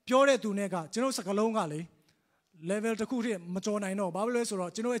ပြောတဲ့သူနဲ့ကကျွန်တော်စကားလုံးကလေ level တစ်ခုထိမကျော်နိုင်တော့ဘာဖြစ်လဲဆို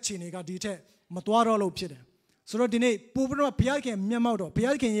တော့ကျွန်တော်ရဲ့အခြေအနေကဒီထက်မသွားတော့လို့ဖြစ်တယ်ဆိုတော့ဒီနေ့ပို့ပြီးတော့ဘုရားခင်မျက်မှောက်တော့ဘု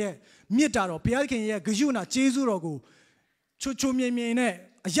ရားခင်ရဲ့မြစ်တာတော့ဘုရားခင်ရဲ့ဂရုဏာကျေးဇူးတော်ကိုချိုမြင်နဲ့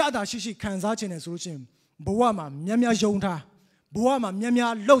အရသာရှိခံစားခြင်းနဲ့ဆိုလို့ရှိရင်ဘဝမှာများယုံထားဘဝမှာ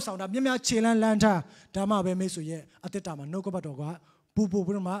များလှုပ်ဆောင်တာများခြေလန်းလန်းထားဒါမှပဲမိတ်ဆွေရဲ့အသက်တာမှာနှုတ်ကပတ်တော်ကပူ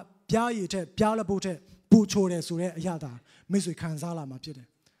ပြီးတော့မှပြားရည်ထက်ပြားလက်ဖို့ထက်ပူချိုတယ်ဆိုတဲ့အရာသာမိတ်ဆွေခံစားလာမှာဖြစ်တယ်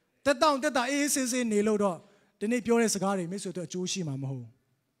တက်တာအေးဆေးဆေးနေလို့တော့ဒီနေ့ပြောတဲ့စကားတွေမိတ်ဆွေတို့အကျိုးရှိမှာမဟုတ်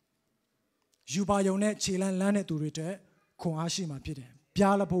ယူပါယုံနဲ့ခြေလန်းလန်းတဲ့သူတွေတဲ့ခွန်အားရှိမှာဖြစ်တယ်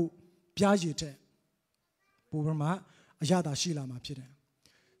ပြားလက်ဖို့ပြားရည်ထက်ပူပြီးမှအရာသာရှိလာမှာဖြစ်တယ်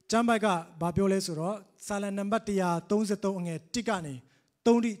ကျမ်းပိုက်ကဘာပြောလဲဆိုတော့စာလံနံပါတ်133အငယ်1ကနေ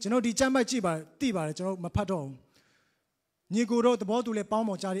3ထိကျွန်တော်ဒီကျမ်းပိုက်ကြည့်ပါသိပါတယ်ကျွန်တော်မဖတ်တော့ဘူးညီကိုတို့သဘောတူလဲပေါင်း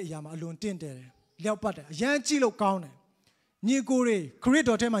ပေါ်ကြတဲ့အရာမှာအလွန်တင့်တယ်လျောက်ပတ်တယ်အရန်ကြည့်လို့ကောင်းတယ်ညီကိုတွေခရစ်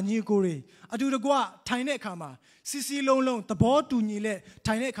တော်ထဲမှာညီကိုတွေအတူတကွထိုင်တဲ့အခါမှာစီလုံးသဘောတူညီလဲ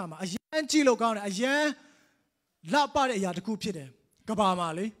ထိုင်တဲ့အခါမှာအရန်ကြည့်လို့ကောင်းတယ်အရန်လှပတဲ့အရာတစ်ခုဖြစ်တယ်ကဘာမှာ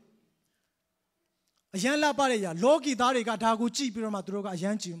လေအရန်လှပတဲ့အရာလောကီသားတွေကဒါကိုကြည့်ပြီးတော့မှသူတို့ကအရ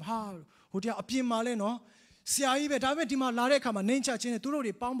န်ကြည့်ဟာဟိုတရားအပြင်မှာလဲနော်ဆရာကြီးပဲဒါပေမဲ့ဒီမှာလာတဲ့အခါမှာနှိမ့်ချခြင်းနဲ့သူတို့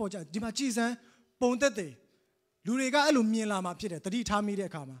တွေပေါင်းပေါ်ကြဒီမှာကြည်စမ်းပုံသက်တယ်လူတွေကအဲ့လိုမြင်လာမှာဖြစ်တယ်တတိထားမိတဲ့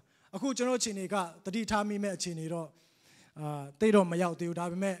အခါမှာအခုကျွန်တော်အခြေအနေကတတိထားမိမဲ့အခြေအနေတော့တိတ်တော့မရောက်သေးဘူးဒါ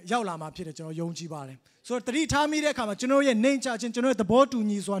ပေမဲ့ရောက်လာမှာဖြစ်တယ်ကျွန်တော်ယုံကြည်ပါတယ်ဆိုတော့တတိထားမိတဲ့အခါမှာကျွန်တော်ရဲ့နှိမ့်ချခြင်းကျွန်တော်ရဲ့သဘောတူ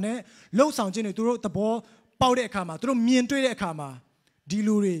ညီစွာနဲ့လှုပ်ဆောင်ခြင်းတွေသူတို့သဘောပေါက်တဲ့အခါမှာသူတို့မြင်တွေ့တဲ့အခါမှာဒီ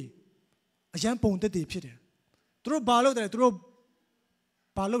လူတွေအရန်ပုံသက်တယ်ဖြစ်တယ်သူတို့ဘာလို့တယ်သူတို့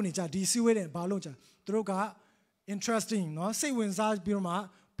ဘာလို့နေကြဒီစီဝဲတယ်ဘာလို့ကြသူတို့က interesting เนาะစိတ်ဝင်စားပြီးတော့မှ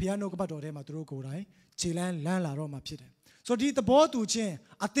ဘုရားနှုတ်ကပတ်တော်ထဲမှာသူတို့ကိုယ်တိုင်ခြေလန်းလန်းလာတော့မှဖြစ်တယ်ဆိုတော့ဒီသဘောတူခြင်း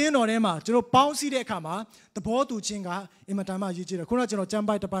အသင်းတော်ထဲမှာကျွန်တော်ပေါင်းစည်းတဲ့အခါမှာသဘောတူခြင်းကအင်မတန်မှရည်ကြည်တယ်ခုနကကျွန်တော်ကျမ်း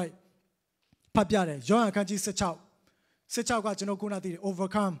ပိုက်တစ်ပိုက်ဖတ်ပြတယ်ယောဟန်အခန်းကြီး16ကကျွန်တော်ခုနသိတယ်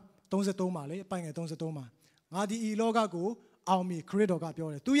overcome 33မှာလေအပိုင်ငယ်33မှာငါဒီဤလောကကိုအောင်မီခရစ်တော်ကပြော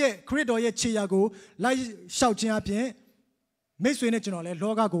တယ်သူရဲ့ခရစ်တော်ရဲ့ခြေရာကိုလိုက်လျှောက်ခြင်းအပြင်မိတ်ဆွေနဲ့ကျွန်တော်လည်း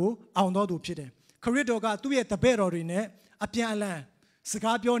လောကကိုအောင်တော်သူဖြစ်တယ်ခရစ်တော်ကသူ့ရဲ့တပည့်တော်တွေနဲ့အပြန်အလှန်စ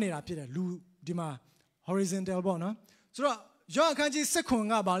ကားပြောနေတာဖြစ်တယ်လူဒီမှာ horizontal ပေါ့နော်ဆိုတော့ယောဟန်အခန်းကြီး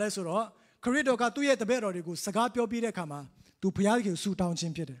7ကဘာလဲဆိုတော့ခရစ်တော်ကသူ့ရဲ့တပည့်တော်တွေကိုစကားပြောပြတဲ့အခါမှာသူဘုရားကိုဆုတောင်းခြ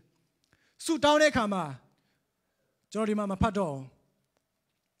င်းဖြစ်တယ်ဆုတောင်းတဲ့အခါမှာကျွန်တော်ဒီမှာမဖတ်တော့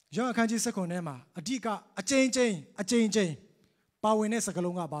ယောဟန်အခန်းကြီး7ထဲမှာအဓိကအကျဉ်းချင်းပါဝင်တဲ့စကား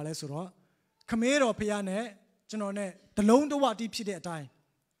လုံးကဘာလဲဆိုတော့ခမဲတော်ဘုရားနဲ့ကျွန်တော်နဲ့တလုံးတဝတိဖြစ်တဲ့အတိုင်း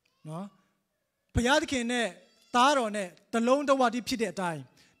နော်ဘုရားသခင်နဲ့သားတော်နဲ့တလုံးတဝတိဖြစ်တဲ့အတိုင်း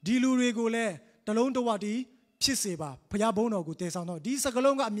ဒီလူတွေကိုလည်းတလုံးတဝတိဖြစ်စေပါဘုရားဘုန်းတော်ကိုတည်ဆောင်တော့ဒီစကား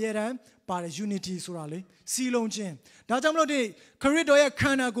လုံးကအမြဲတမ်းပါတယ် unity ဆိုတာလေစီလုံးချင်းဒါကြောင့်မလို့ဒီခရစ်တော်ရဲ့ခ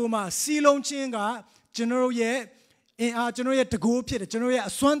န္ဓာကိုယ်မှာစီလုံးချင်းကကျွန်တော်ရဲ့အင်အားကျွန်တော်ရဲ့တကိုးဖြစ်တယ်ကျွန်တော်ရဲ့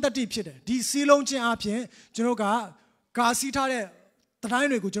အစွမ်းတတ္တိဖြစ်တယ်ဒီစီလုံးချင်းအပြင်ကျွန်တော်ကကာစီးထားတဲ့တိုင်း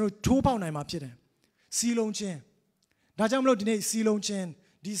တွေကိုကျွန်တော်ထိုးပေါက်နိုင်မှာဖြစ်တယ်စီလုံးချင်းဒါကြောင့်မလို့ဒီနေ့စီလုံးချင်း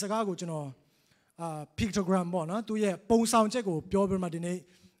ဒီစကားကိုကျွန်တော်pictogram ပေါ့နော်သူရဲ့ပုံဆောင်ချက်ကိုပြောပြမှဒီနေ့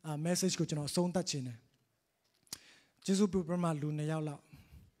message ကိုကျွန်တော်အဆုံးသတ်ခြင်းတယ်ကျေးဇူးပြုပြမှလူ2ယောက်လောက်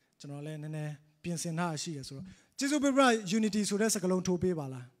ကျွန်တော်လည်းနည်းနည်းပြင်ဆင်ထားရှိရဆိုတော့ကျေးဇူးပြုပြ unity ဆိုတဲ့စကားလုံးထိုးပေးပါ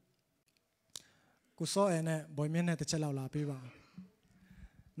လားကိုစောအဲနဲ့ဘွိုင်မြင့်နဲ့တစ်ချက်လောက်လာပေးပါ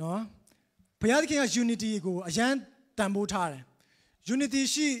နော်ဘုရားသခင်က unity ကိုအရန်တန်ဖိုးထားတယ် unity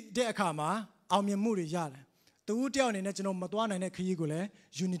ရှိတဲ့အခါမှာအောင်မြင်မှုတွေရတယ်တူတယောက်အနေနဲ့ကျွန်တော်မသွားနိုင်တဲ့ခရီးကိုလည်း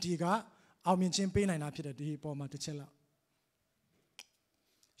unity ကအောင်မြင်ခြင်းပေးနိုင်တာဖြစ်တယ်ဒီအပေါ်မှာတစ်ချက်လောက်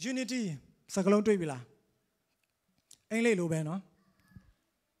unity စကားလုံးတွေ့ပြီလားအင်္ဂလိပ်လိုပဲနော်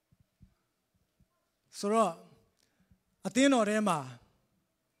ဆိုတော့အသင်းတော်ထဲမှာ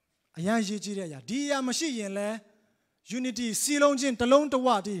အရန်ရေးကြည့်တဲ့အရာဒီအရာမရှိရင်လဲ unity စီလုံးချင်းတလုံးတဝ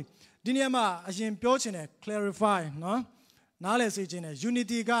တီဒီနေရာမှာအရင်ပြောချင်တယ် clarify နော် နားလည်စေခြင်းနဲ့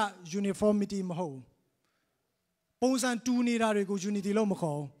unity က uniformity မဟုတ်ဘူးပုံစံတူနေတာတွေကို unity လို့မ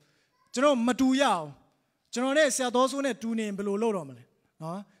ခေါ်ဘူးကျွန်တော်မတူရအောင်ကျွန်တော်နဲ့ဆရာတော်ဆိုးနဲ့တူနေရင်ဘယ်လိုလုပ်တော့မလဲ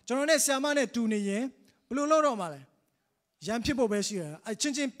နော်ကျွန်တော်နဲ့ဆရာမနဲ့တူနေရင်ဘယ်လိုလုပ်တော့မှာလဲရန်ဖြစ်ဖို့ပဲရှိတယ်အချ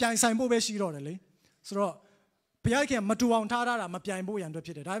င်းချင်းပြိုင်ဆိုင်ဖို့ပဲရှိတော့တယ်လေဆိုတော့ဘုရားခင်မတူအောင်ထားတာမပြိုင်ဖို့ရန်အတွက်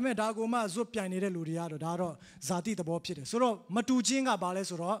ဖြစ်တယ်ဒါပေမဲ့ဒါကိုမှဇွတ်ပြိုင်နေတဲ့လူတွေကတော့ဒါတော့ဇာတိသဘောဖြစ်တယ်ဆိုတော့မတူချင်းကဘာလဲ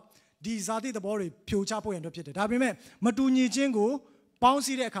ဆိုတော့ဒီဇာတိသဘောတွေဖြိုချဖို့ရန်အတွက်ဖြစ်တယ်ဒါပေမဲ့မတူညီချင်းကိုပေါင်းစ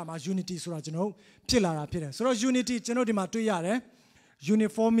ည်းတဲ့အခါမှာ unity ဆိုတာကျွန်တော်ဖြစ်လာတာဖြစ်တယ်ဆိုတော့ unity ကျွန်တော်ဒီမှာတွေ့ရတယ်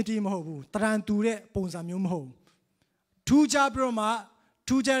uniformity မဟုတ်ဘူးတရံတူတဲ့ပုံစံမျိုးမဟုတ်ဘူးထူးခြားပြီးတော့မှ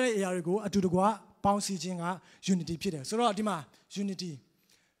ထူးခြားတဲ့အရာတွေကိုအတူတကွပေါင်းစည်းခြင်းက unity ဖြစ်တယ်ဆိုတော့ဒီမှာ unity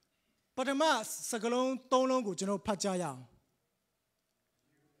ပထမစကားလုံး၃လုံးကိုကျွန်တော်ဖတ်ကြရအောင်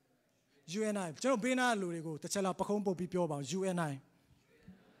UNI ကျွန်တော်ဘေးနားလူတွေကိုတစ်ချက်လောက်ပခုံးပုတ်ပြီးပြောပါအောင် UNI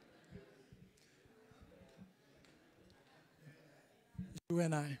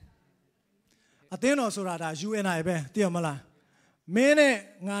UNI အသင်းတော်ဆိုတာဒါ UNI ပဲသိရမလားမင်းနဲ့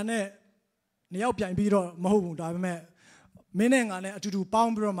ငါနဲ့နှစ်ယောက်ပြိုင်ပြီးတော့မဟုတ်ဘူးဒါပေမဲ့မင်းနဲ့ငါနဲ့အတူတူပေါ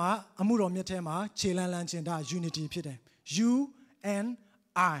င်းပြီးတော့မှအမှုတော်မြတ်ထဲမှာခြေလန်းလန်းခြင်းဒါ unity ဖြစ်တယ်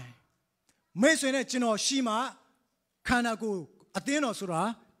UNI မိတ်ဆွေနဲ့ကျွန်တော်ရှိမှခန္ဓာကိုယ်အသင်းတော်ဆိုတာ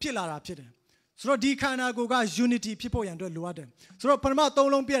ဖြစ်လာတာဖြစ်တယ်ဆိုတော့ဒီခန္ဓာကိုယ်က unity ဖြစ်ဖို့ရန်အတွက်လိုအပ်တယ်ဆိုတော့ပထမ၃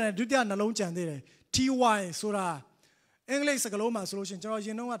လုံးပြတယ်ဒုတိယနှလုံးကြံသေးတယ် TY ဆိုတာအင်္ဂလိပ်စကားလုံးမှာဆိုလို့ရှိရင်ကျွန်တော်ရ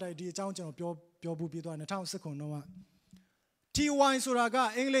င်တော့ဒီအကြောင်းကျွန်တော်ပြောဖို့ပြီးသွား2019ခုတော့ TY ဆိုတာက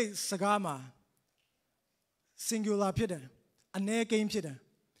အင်္ဂလိပ်စကားမှာ singular ဖြစ်တယ်အနည်းကိန်းဖြစ်တယ်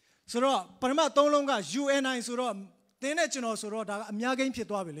ဆိုတော့ပထမ၃လုံးက UNI ဆိုတော့သင်နဲ့ကျွန်တော်ဆိုတော့ဒါကအများကိန်းဖြစ်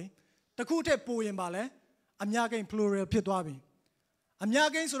သွားပြီလေတစ်ခုထက်ပိုရင်ပါလဲအများကိန်း plural ဖြစ်သွားပြီအများ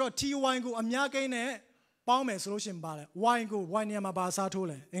ကိန်းဆိုတော့ TY ကိုအများကိန်းနဲ့ပေါင်းမယ်ဆိုလို့ရှိရင်ပါလဲ Y ကို Y နေရာမှာပါစားထိုး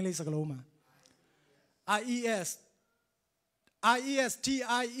လဲအင်္ဂလိပ်စကားလုံးမှာ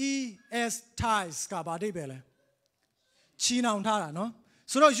TIES ties ကဘာအိပဲလဲချီနှောင်ထားတာနော်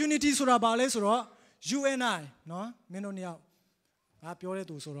ဆိုတော့ unity ဆိုတာဘာလဲဆိုတော့ UNI နော်မင်းတို့နှစ်ယောက်ငါပြောတဲ့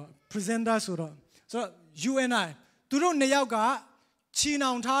သူဆိုတော့ presenter ဆိုတော့UNI သူတို့နှစ်ယောက်ကချီ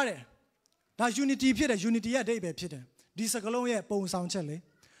နှောင်ထားတယ်ဒါ unity ဖြစ်တယ် unity ရဲ့အဓိပ္ပာယ်ဖြစ်တယ်ဒီစကားလုံးရဲ့ပုံဆောင်ချက်လေ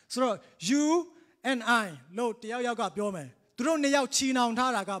ဆိုတော့ UNI လို့တယောက်ယောက်ကပြောမယ်သူတို့နှစ်ယောက်ချီနှောင်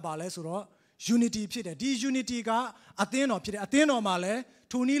ထားတာကဘာလဲဆိုတော့ unity ဖြစ်တယ်ဒီ unity ကအသင်းတော်ဖြစ်တယ်အသင်းတော်မှာလည်း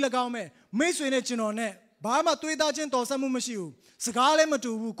ထိုနည်း၎င်းမဲ့မိတ်ဆွေနဲ့ကျွန်တော်နဲ့ဘာမှတွေးသားခြင်းတော်ဆက်မှုမရှိဘူးစကားလည်းမ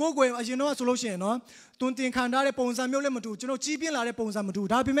တူဘူးကိုယ်ကိုယ်အရင်တော့ဆိုလို့ရှိရင်နော်တွင်တင်ခံထားတဲ့ပုံစံမျိုးလည်းမတူကျွန်တော်ကြီးပြင်းလာတဲ့ပုံစံမတူ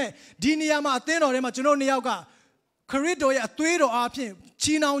ဒါပေမဲ့ဒီနေရာမှာအသင်းတော်ထဲမှာကျွန်တော်နှစ်ယောက်ကခရစ်တော်ရဲ့အသွေးတော်အားဖြင့်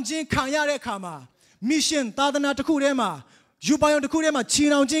ချီနှောင်ခြင်းခံရတဲ့အခါမှာ mission သာသနာတစ်ခုထဲမှာယူပါယုံတစ်ခုထဲမှာချီ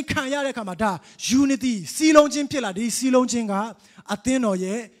နှောင်ခြင်းခံရတဲ့အခါမှာဒါ unity စီလုံးခြင်းဖြစ်လာဒီစီလုံးခြင်းကအသင်းတော်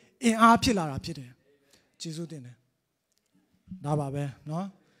ရဲ့အင်အားဖြစ်လာတာဖြစ်တယ်ကျေးဇူးတင်တယ်ဒါပါပဲเนาะ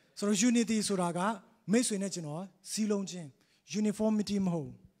ဆိုတော့ unity ဆိုတာကမိတ်ဆွေနဲ့ကျွန်တော်စီလုံးခြင်း uniformity မဟု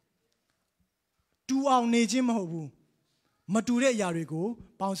တ်တူအောင်နေခြင်းမဟုတ်ဘူးမတူတဲ့အရာတွေကို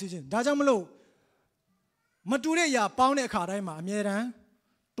ပေါင်းစည်းခြင်းဒါကြောင့်မလို့မတူတဲ့အရာပေါင်းတဲ့အခါတိုင်းမှာအမြဲတမ်း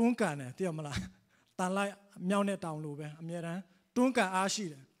တွန်းကန်တယ်သိရမလားတန်လိုက်မြောင်းတဲ့တောင်လိုပဲအမြဲတမ်းတွန်းကန်အားရှိ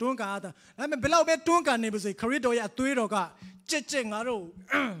တယ်တွန်းကန်အားဒါပေမဲ့ဘယ်လောက်ပဲတွန်းကန်နေပါစေခရစ်တော်ရဲ့အသွေးတော်ကကြက်ကြက်ငါတို့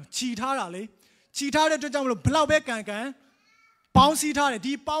ခြီထားတာလေခြီထားတဲ့အတွက်ကြောင့်မလို့ဘယ်လောက်ပဲကန်ပေါင်းစည်းထားတယ်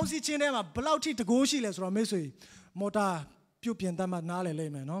ဒီပေါင်းစည်းခြင်းထဲမှာဘယ်လောက်ထိတကိုးရှိလဲဆိုတော့မိတ်ဆွေမော်တာပြုတ်ပြင်တတ်မှနားလည်လိ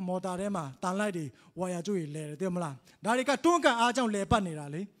မ့်မယ်နော်မော်တာထဲမှာတန်လိုက်တွေဝါယာကျိုးတွေလဲတယ်သိမလားဒါတွေကတွန်းကန်အားကြောင့်လဲပတ်နေတာ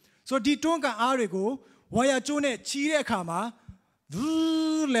လေဆိုတော့ဒီတွန်းကန်အားတွေကိုဝါယာကျိုးနဲ့ချီးတဲ့အခါမှာ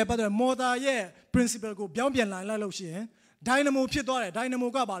လဲပတ်တယ်မော်တာရဲ့ principle ကိုပြောင်းပြန်လိုက်လို့ရှိရင် dynamo ဖြစ်သွားတယ် dynamo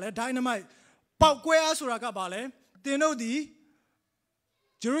ကပါလဲ dynamite ပေါက်ကွဲအားဆိုတာကပါလဲတင်တို့ဒီ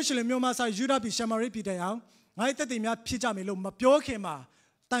ဂျေရုရှလင်မြို့မှာဆိုင်ယူဒာပြည်ရှမာရိပြည်တအောင်ငါ့တက်တင်များဖြစ်ကြမယ်လို့မပြောခင်မှာ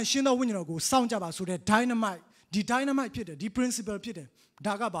တန်ရှင်းသောဝိညာဉ်တော်ကိုစောင့်ကြပါဆိုတဲ့ dynamite ဒီ dynamite ဖြစ်တယ်ဒီ principle ဖြစ်တယ်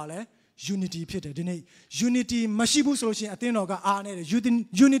ဒါကပါလဲ unity ဖြစ်တယ်ဒီနေ့ unity မရှိဘူးဆိုလို့ရှိရင်အသင်းတော်ကအားနေတယ်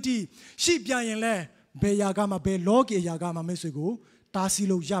unity ရှိပြန်ရင်လဲဘယ်ရာကမှဘယ်လောကီရာကမှမိတ်ဆွေကိုတားဆီး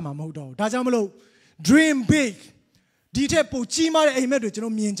လို့ရမှာမဟုတ်တော့ဘူးဒါကြောင့်မလို့ dream big ဒီထက်ပိုကြီးမားတဲ့အိမ်မက်တွေကျွန်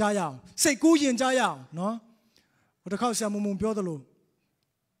တော်မြင်ကြရအောင်စိတ်ကူးယဉ်ကြရအောင်နော်ဟိုတစ်ခေါက်ဆရာမုံပြောသလို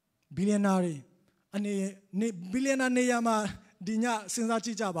ဘီလီယံနာတွေအနေဘီလီယံနာနေရာမှာဒီညစဉ်းစားကြ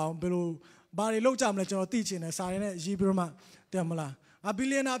ည့်ကြပါအောင်ဘယ်လိုဘာတွေလုပ်ကြမလဲကျွန်တော်သိချင်တယ်စာရင်းနဲ့ရေးပြီးတော့မှတယ်မလားဘီ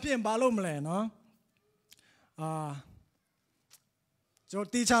လီယံနာဖြစ်ရင်ဘာလုပ်မလဲနော်ကျွန်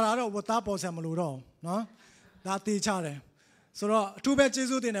တော်တေချာတာတော့ဝတ်သားပေါ်ဆံမလို့တော့နော်ဒါတေချာတယ်ဆိုတော့အထူးပဲကျေး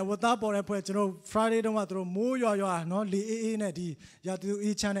ဇူးတင်တယ်ဝတ်သားပေါ်တဲ့ဖွဲ့ကျွန်တော် Friday တုန်းကတို့မိုးရွာနော်လေအေးနဲ့ဒီရာတူ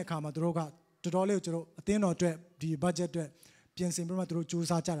အေးချမ်းတဲ့ခါမှာတို့ကတော်တော်လေးကိုကျွန်တော်အသင်းတော်အတွက်ဒီ budget အတွက်ပြင်ဆင်ပြီးမှတို့စူး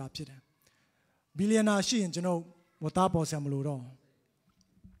စမ်းကြတာဖြစ်တယ်ဘီလီယံနာရှိရင်ကျွန်တော်我打包什么路咯？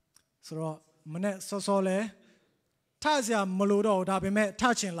是咯，我们说嘞，他是没路到，他边没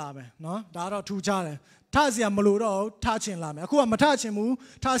他钱拉没，喏，打到出家嘞，他是没路到，他钱拉没，我没他钱木，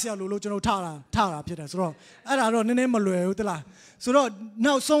他是路就他啦，别的是咯，哎，那罗你没路的啦，是咯，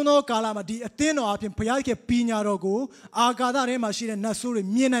那送到家啦嘛，第天那边不要去比伢罗个，阿嘎达人嘛是的，那所以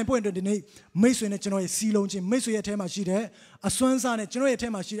面南point的呢，没说呢，就那西龙井，没说也天嘛是的，啊，酸沙呢，就那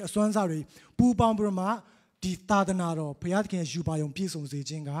天嘛是的，酸沙嘞，不帮不嘛，第大的那罗，不要去就把用皮送水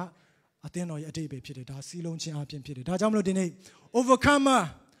晶个。အတင်းတော်ရဲ့အတိတ်ပဲဖြစ်တယ်ဒါစီလုံးချင်းအပြင်ဖြစ်တယ်ဒါကြောင့်မလို့ဒီနေ့ overcomer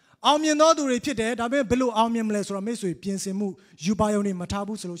အောင်မြင်တော်သူတွေဖြစ်တယ်ဒါပေမဲ့ဘယ်လိုအောင်မြင်မလဲဆိုတော့မိတ်ဆွေပြင်ဆင်မှုယူပါယုံနေမထား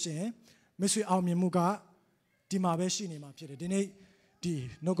ဘူးဆိုလို့ရှိရင်မိတ်ဆွေအောင်မြင်မှုကဒီမှာပဲရှိနေမှာဖြစ်တယ်ဒီနေ့ဒီ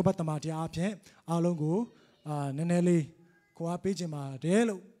နှုတ်ကပတ်သမာတရားအဖြစ်အားလုံးကိုနည်းနည်းလေးကိုအားပေးခြင်းပါတယ်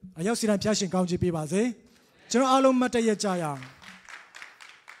လို့အရောက်စီတိုင်းဖျားရှင်ကောင်းချီးပေးပါစေကျွန်တော်အားလုံးမတ်တရကြရအောင်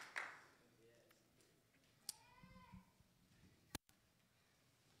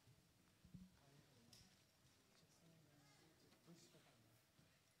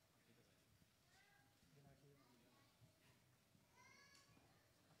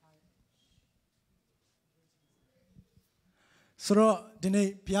ဆိုတော့ဒီနေ့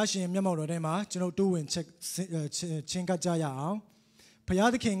ဘုရားရှင်မျက်မှောက်တော်ထဲမှာကျွန်တော်တိုးဝင်ချင်းကပ်ကြရအောင်ဘုရား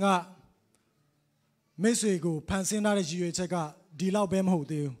သခင်ကမိတ်ဆွေကိုဖန်ဆင်းထားတဲ့ရည်ရွယ်ချက်ကဒီလောက်ပဲမဟုတ်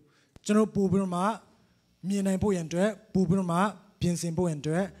သေးဘူးကျွန်တော်ပူပြီးတော့မှမြင်နိုင်ဖို့ရန်အတွက်ပူပြီးတော့မှပြင်ဆင်ဖို့ရန်အ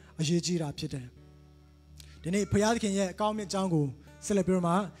တွက်အရေးကြီးတာဖြစ်တယ်ဒီနေ့ဘုရားသခင်ရဲ့အကောင်းမြတ်ကြောင်းကိုဆက်လက်ပြီးတော့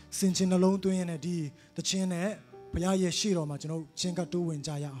မှစင်ချင်နှလုံးသွင်းရတဲ့ဒီသချင်းနဲ့ဘုရားရဲ့ရှေ့တော်မှာကျွန်တော်ချင်းကပ်တိုးဝင်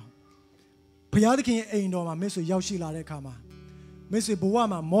ကြရအောင်ဘုရားသခင်ရဲ့အိမ်တော်မှာမိတ်ဆွေရောက်ရှိလာတဲ့အခါမှာမိတ်ဆွေဘဝ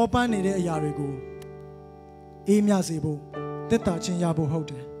မှာမောပန်းနေတဲ့အရာတွေကိုအေးမြစေဖို့တက်တာချင်းရဖို့ဟုတ်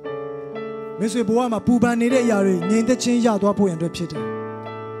တယ်မိတ်ဆွေဘဝမှာပူပန်နေတဲ့အရာတွေငြိမ်သက်ချင်းရသွားဖို့ရန်အတွက်ဖြစ်တယ်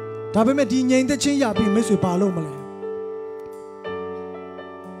ဒါပေမဲ့ဒီငြိမ်သက်ချင်းရပြီးမိတ်ဆွေဘာလို့မလဲ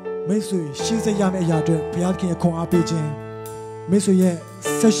မိတ်ဆွေရှင်းစရမယ့်အရာတွေဘုရားသခင်ရဲ့ခွန်အားပေးခြင်းမိတ်ဆွေရဲ့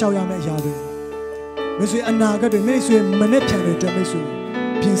ဆက်လျှောက်ရမယ့်အရာတွေမိတ်ဆွေအနာဂတ်တွေမိတ်ဆွေမနေ့ပြန်တွေအတွက်မိတ်ဆွေ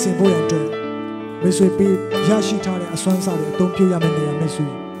ပြင်ဆင်ဖို့ရန်အတွက်မိတ်ဆွေပေးရရှိထားတဲ့အစွမ်းစားတွေအသုံးပြုရမယ့်နေရာမိတ်ဆွေ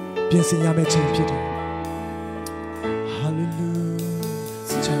ပြင်ဆင်ရမယ့်ချိန်ဖြစ်တယ်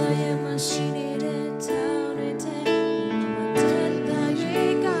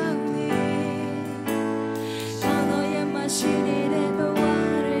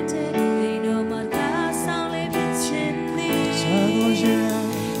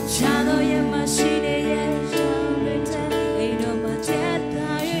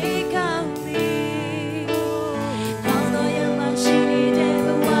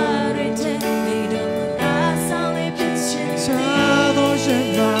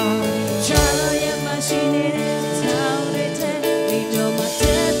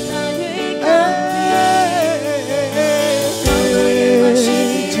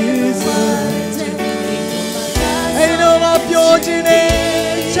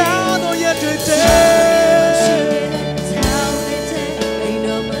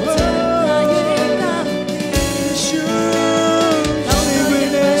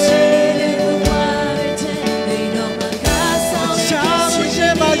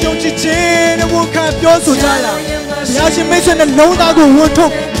ပြောဆိုကြရဘုရားရှင်မိတ်ဆွေနှလုံးသားကိုဝန်ထု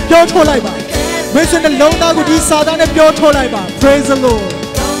တ်ပြောထုတ်လိုက်ပါမိတ်ဆွေနှလုံးသားကိုဒီစာသားနဲ့ပြောထုတ်လိုက်ပါ Praise the Lord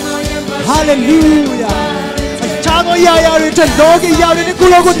Hallelujah ခြားသောယာယာတွေတဲ့လောကီယာတွေနဲ့ကု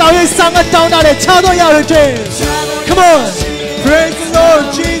လောကိုတောင်းရဆောင်တောင်းတာတဲ့ခြားသောယာတွေတဲ့ Come on Praise the Lord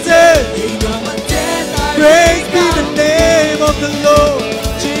Jesus Praise be the name of the Lord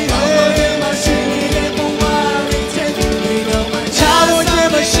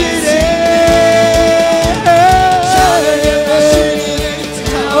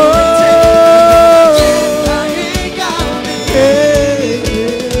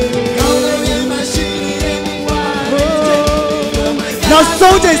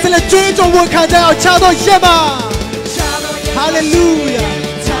收紧是来尊重我看到恰到一吧 Hallelujah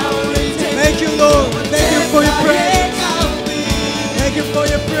Thank you Lord Thank you for your praise Thank you for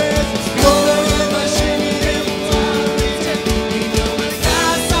your praise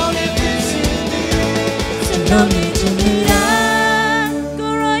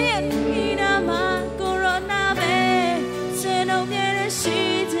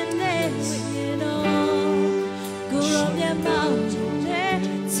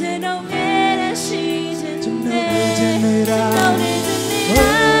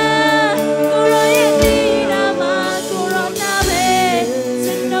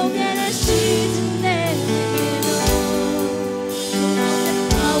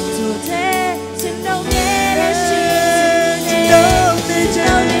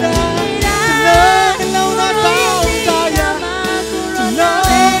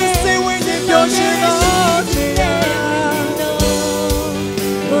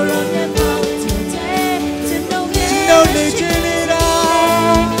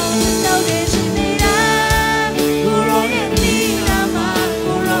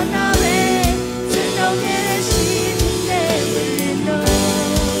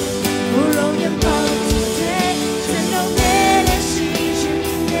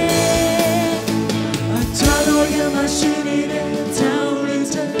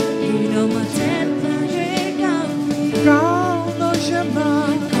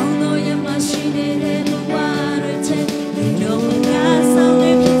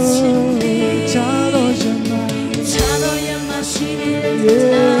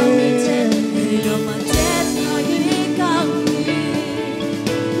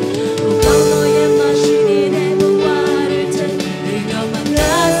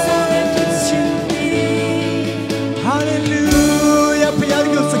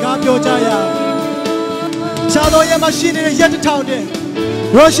Jaya. Chado ye machine yet town.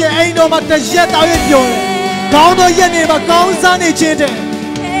 Russia ain't no matter yet I enjoy. Down the Yenny, but Gong Sunny Chinte.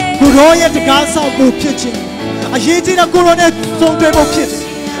 Kuroya the Gasa go pitching. A Yetina Coronet so table pit.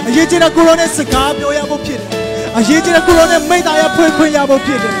 A Yetina Coronet cigar, Yoyabo pit. A Yetina Coronet made I put Yabo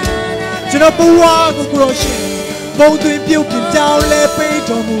pit. Jinapua Kuroshi. Both in Pukin down, let pay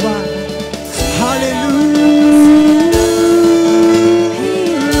to move on. Hallelujah.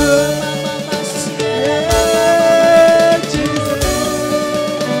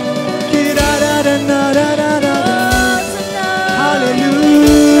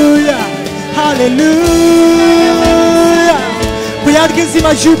 Hallelujah. We are going to see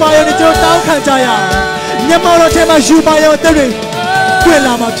my shoe by the town Kajaya. Yamaro Tema shoe by your theory.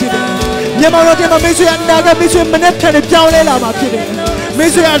 Quilla Machida. Yamaro Tema Misu and Naga Misu Manetta and Jaulela Machida.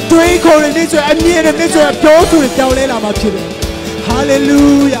 Misu and Draco and Misu and Nian and Misu and Joe to Jaulela Machida.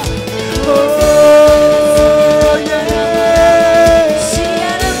 Hallelujah. Oh, yeah.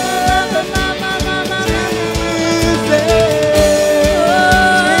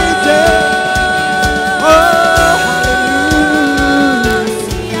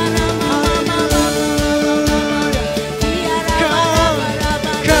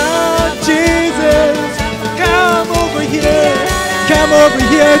 Over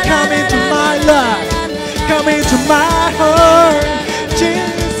here, come into my life, come into my heart,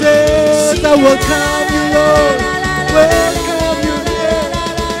 Jesus. I welcome you, Lord. Welcome you, Lord.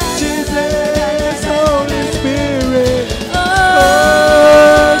 Jesus, Holy Spirit.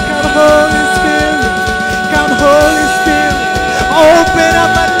 Oh, come, Holy Spirit. Come, Holy Spirit. Open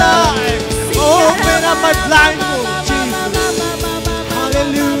up my life. Open up my blindfold, Jesus.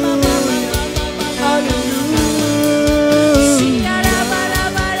 Hallelujah. Hallelujah.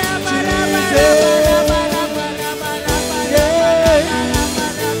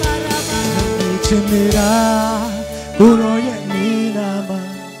 Mira, uno ye minama.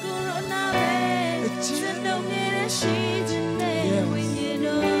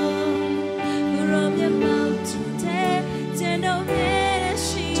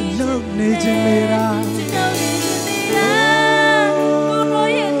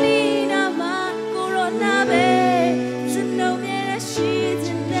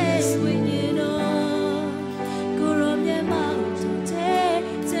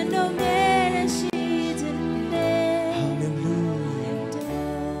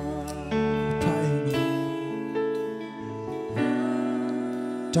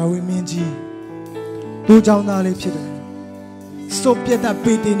 Dawi Minji, Bujana Lipid, so get that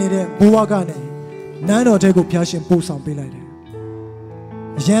bit in it, Buagane, Nano Tego Piashin Busam Bilade.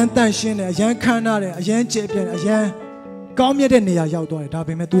 Yan Tanshin, a yan Canare, a yan champion, a yan Gomyadenia Yaudo,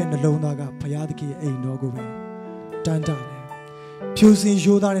 Dabimetu in the Lonaga, Payadiki, a no go away. Dandale. Pusing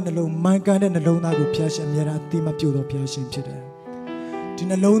Judah in the low, Mangan and the Lonago Piashin, Yera, Tima Pudo Piashin today.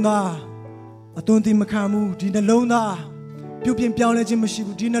 Dina Lona, Atunti Makamu, Dina Lona. Pupin Piano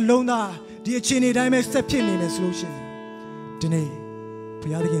Jimashibu, Dina Lona, dear Chini, I may step in a solution. Dine,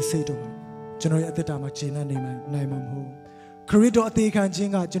 Puyadigan Sato, General at the Damachina name, Naimam home. Corridor at the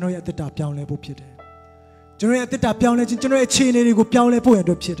Kanjinga, General at the Dapian Lepo Pite. General at the Dapian Legend, General Chini, go Pian Lepo and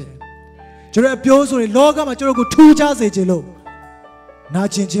Pite. General Pioso, Loga, Majoro, 2 jars a jello.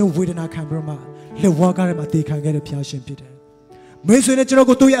 Najin, within our camera, Le Wagar, Mati can get a Piashin Pite. Mason at Jero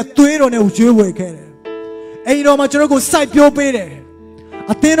to a tweet on a Jew. Ain't no much go side your baby.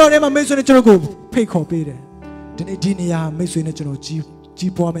 A thing on them, a mason at your go, pay copy. Then a dinia, mason at your G.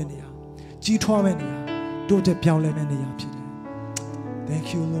 Pomania, G. Tomania, don't a pialemania.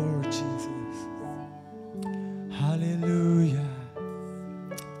 Thank you, Lord Jesus. Hallelujah.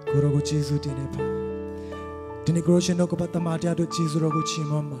 Guru Jesus Dinepa. Dinigration no about the Matia to Jesus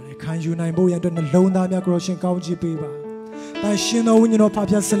Chimama. Can you name boy and don't alone that migration country paper? I she know when you know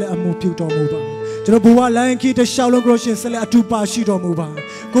Papa Sele and move to move. Jabua Lanky to Shallow Groshin Sele a 2 pa sheet or move.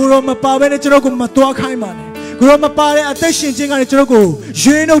 Guru Mapa and Jorogo Matua Kaimane. Guru Mapa at the Shinjing and Jorogo.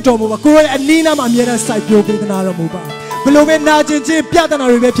 Jeno Tomo, Guru and Nina Mamia side your big Naramuba. Below me Najin Piatana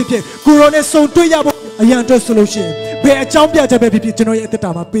Rivepi, Gurone so to Yabo, a young solution. Pay a champion to baby Pitino at the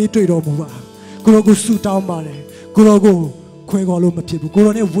time, pay to it or move. Gurogo suit down Male, Gurogo, Quego all over people,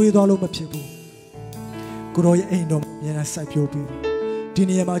 Gurone with all over people. Guroy ain't no Yana Sapio people.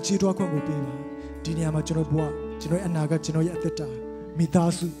 Diniama Chito Congo people. Diniama Genoboa, Geno and Naga Geno at the time.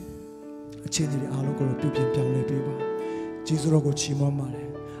 Mitasu, a change the Alogoro people, Piale people. Jisurogo Chimo Male.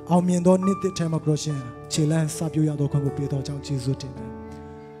 Our men don't need the time of Rosia, Chilan Sapio Congo people, Jesus.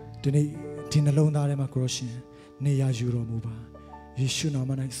 Dini Tinalona Macrosia, Nea Juro Muba. Yeshua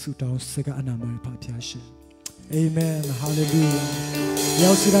mana suta osega anamai patiashe. Amen. Hallelujah.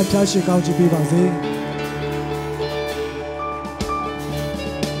 ရောက်စီတိုင်းဖျားရှိကောင်းချီးပေးပါစေ